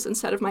essential oils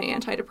instead of my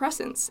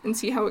antidepressants and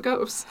see how it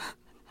goes.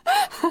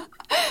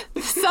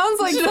 Sounds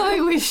like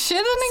something we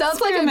shouldn't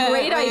Sounds like a experiment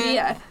great with.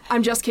 idea.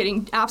 I'm just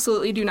kidding.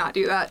 Absolutely do not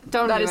do that.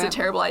 That is a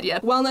terrible idea.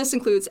 Wellness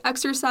includes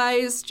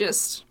exercise,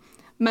 just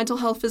mental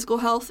health, physical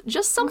health,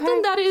 just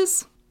something that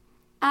is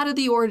out of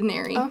the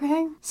ordinary.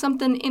 Okay.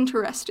 Something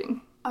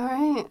interesting. All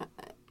right.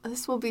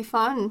 This will be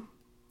fun.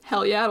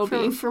 Hell yeah, it'll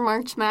be. For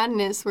March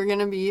Madness, we're going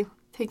to be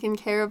taking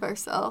care of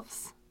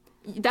ourselves.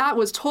 That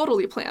was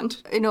totally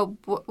planned. In a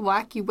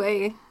wacky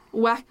way.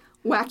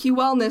 Wacky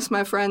wellness,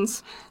 my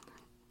friends.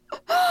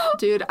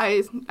 Dude,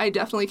 I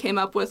definitely came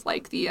up with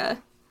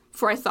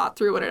before I thought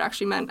through what it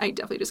actually meant, I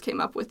definitely just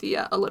came up with the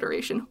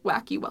alliteration,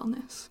 wacky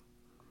wellness.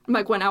 I'm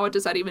like, now what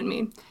does that even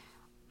mean?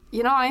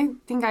 I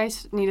think I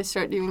need to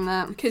start doing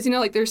that. Because, have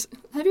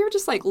you ever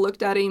just,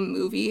 looked at a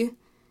movie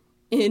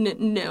and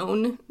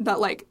known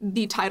that,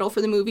 the title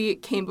for the movie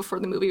came before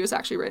the movie was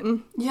actually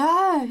written?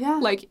 Yeah.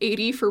 Like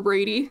 80 for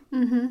Brady?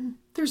 Mm-hmm.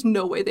 There's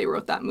no way they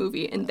wrote that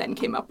movie and then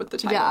came up with the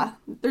title. Yeah.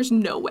 There's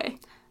no way.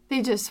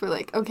 They just were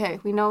like, okay,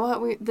 we know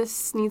what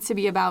this needs to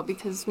be about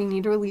because we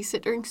need to release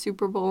it during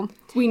Super Bowl.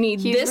 We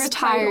need this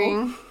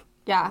retiring. title.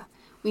 Yeah.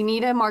 We need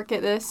to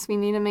market this. We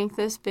need to make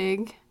this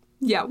big.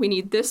 Yeah, we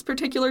need this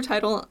particular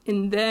title,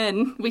 and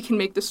then we can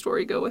make the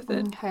story go with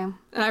it. Okay. And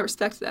I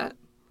respect that.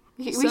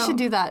 We should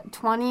do that.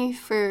 20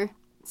 for...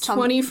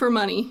 20 for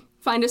money.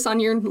 Find us on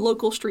your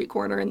local street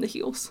corner in the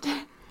heels.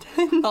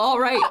 All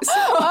right.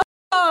 So,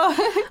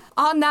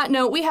 on that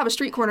note, we have a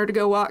street corner to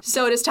go walk.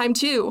 So it is time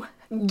to...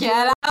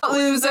 Get out,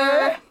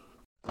 loser!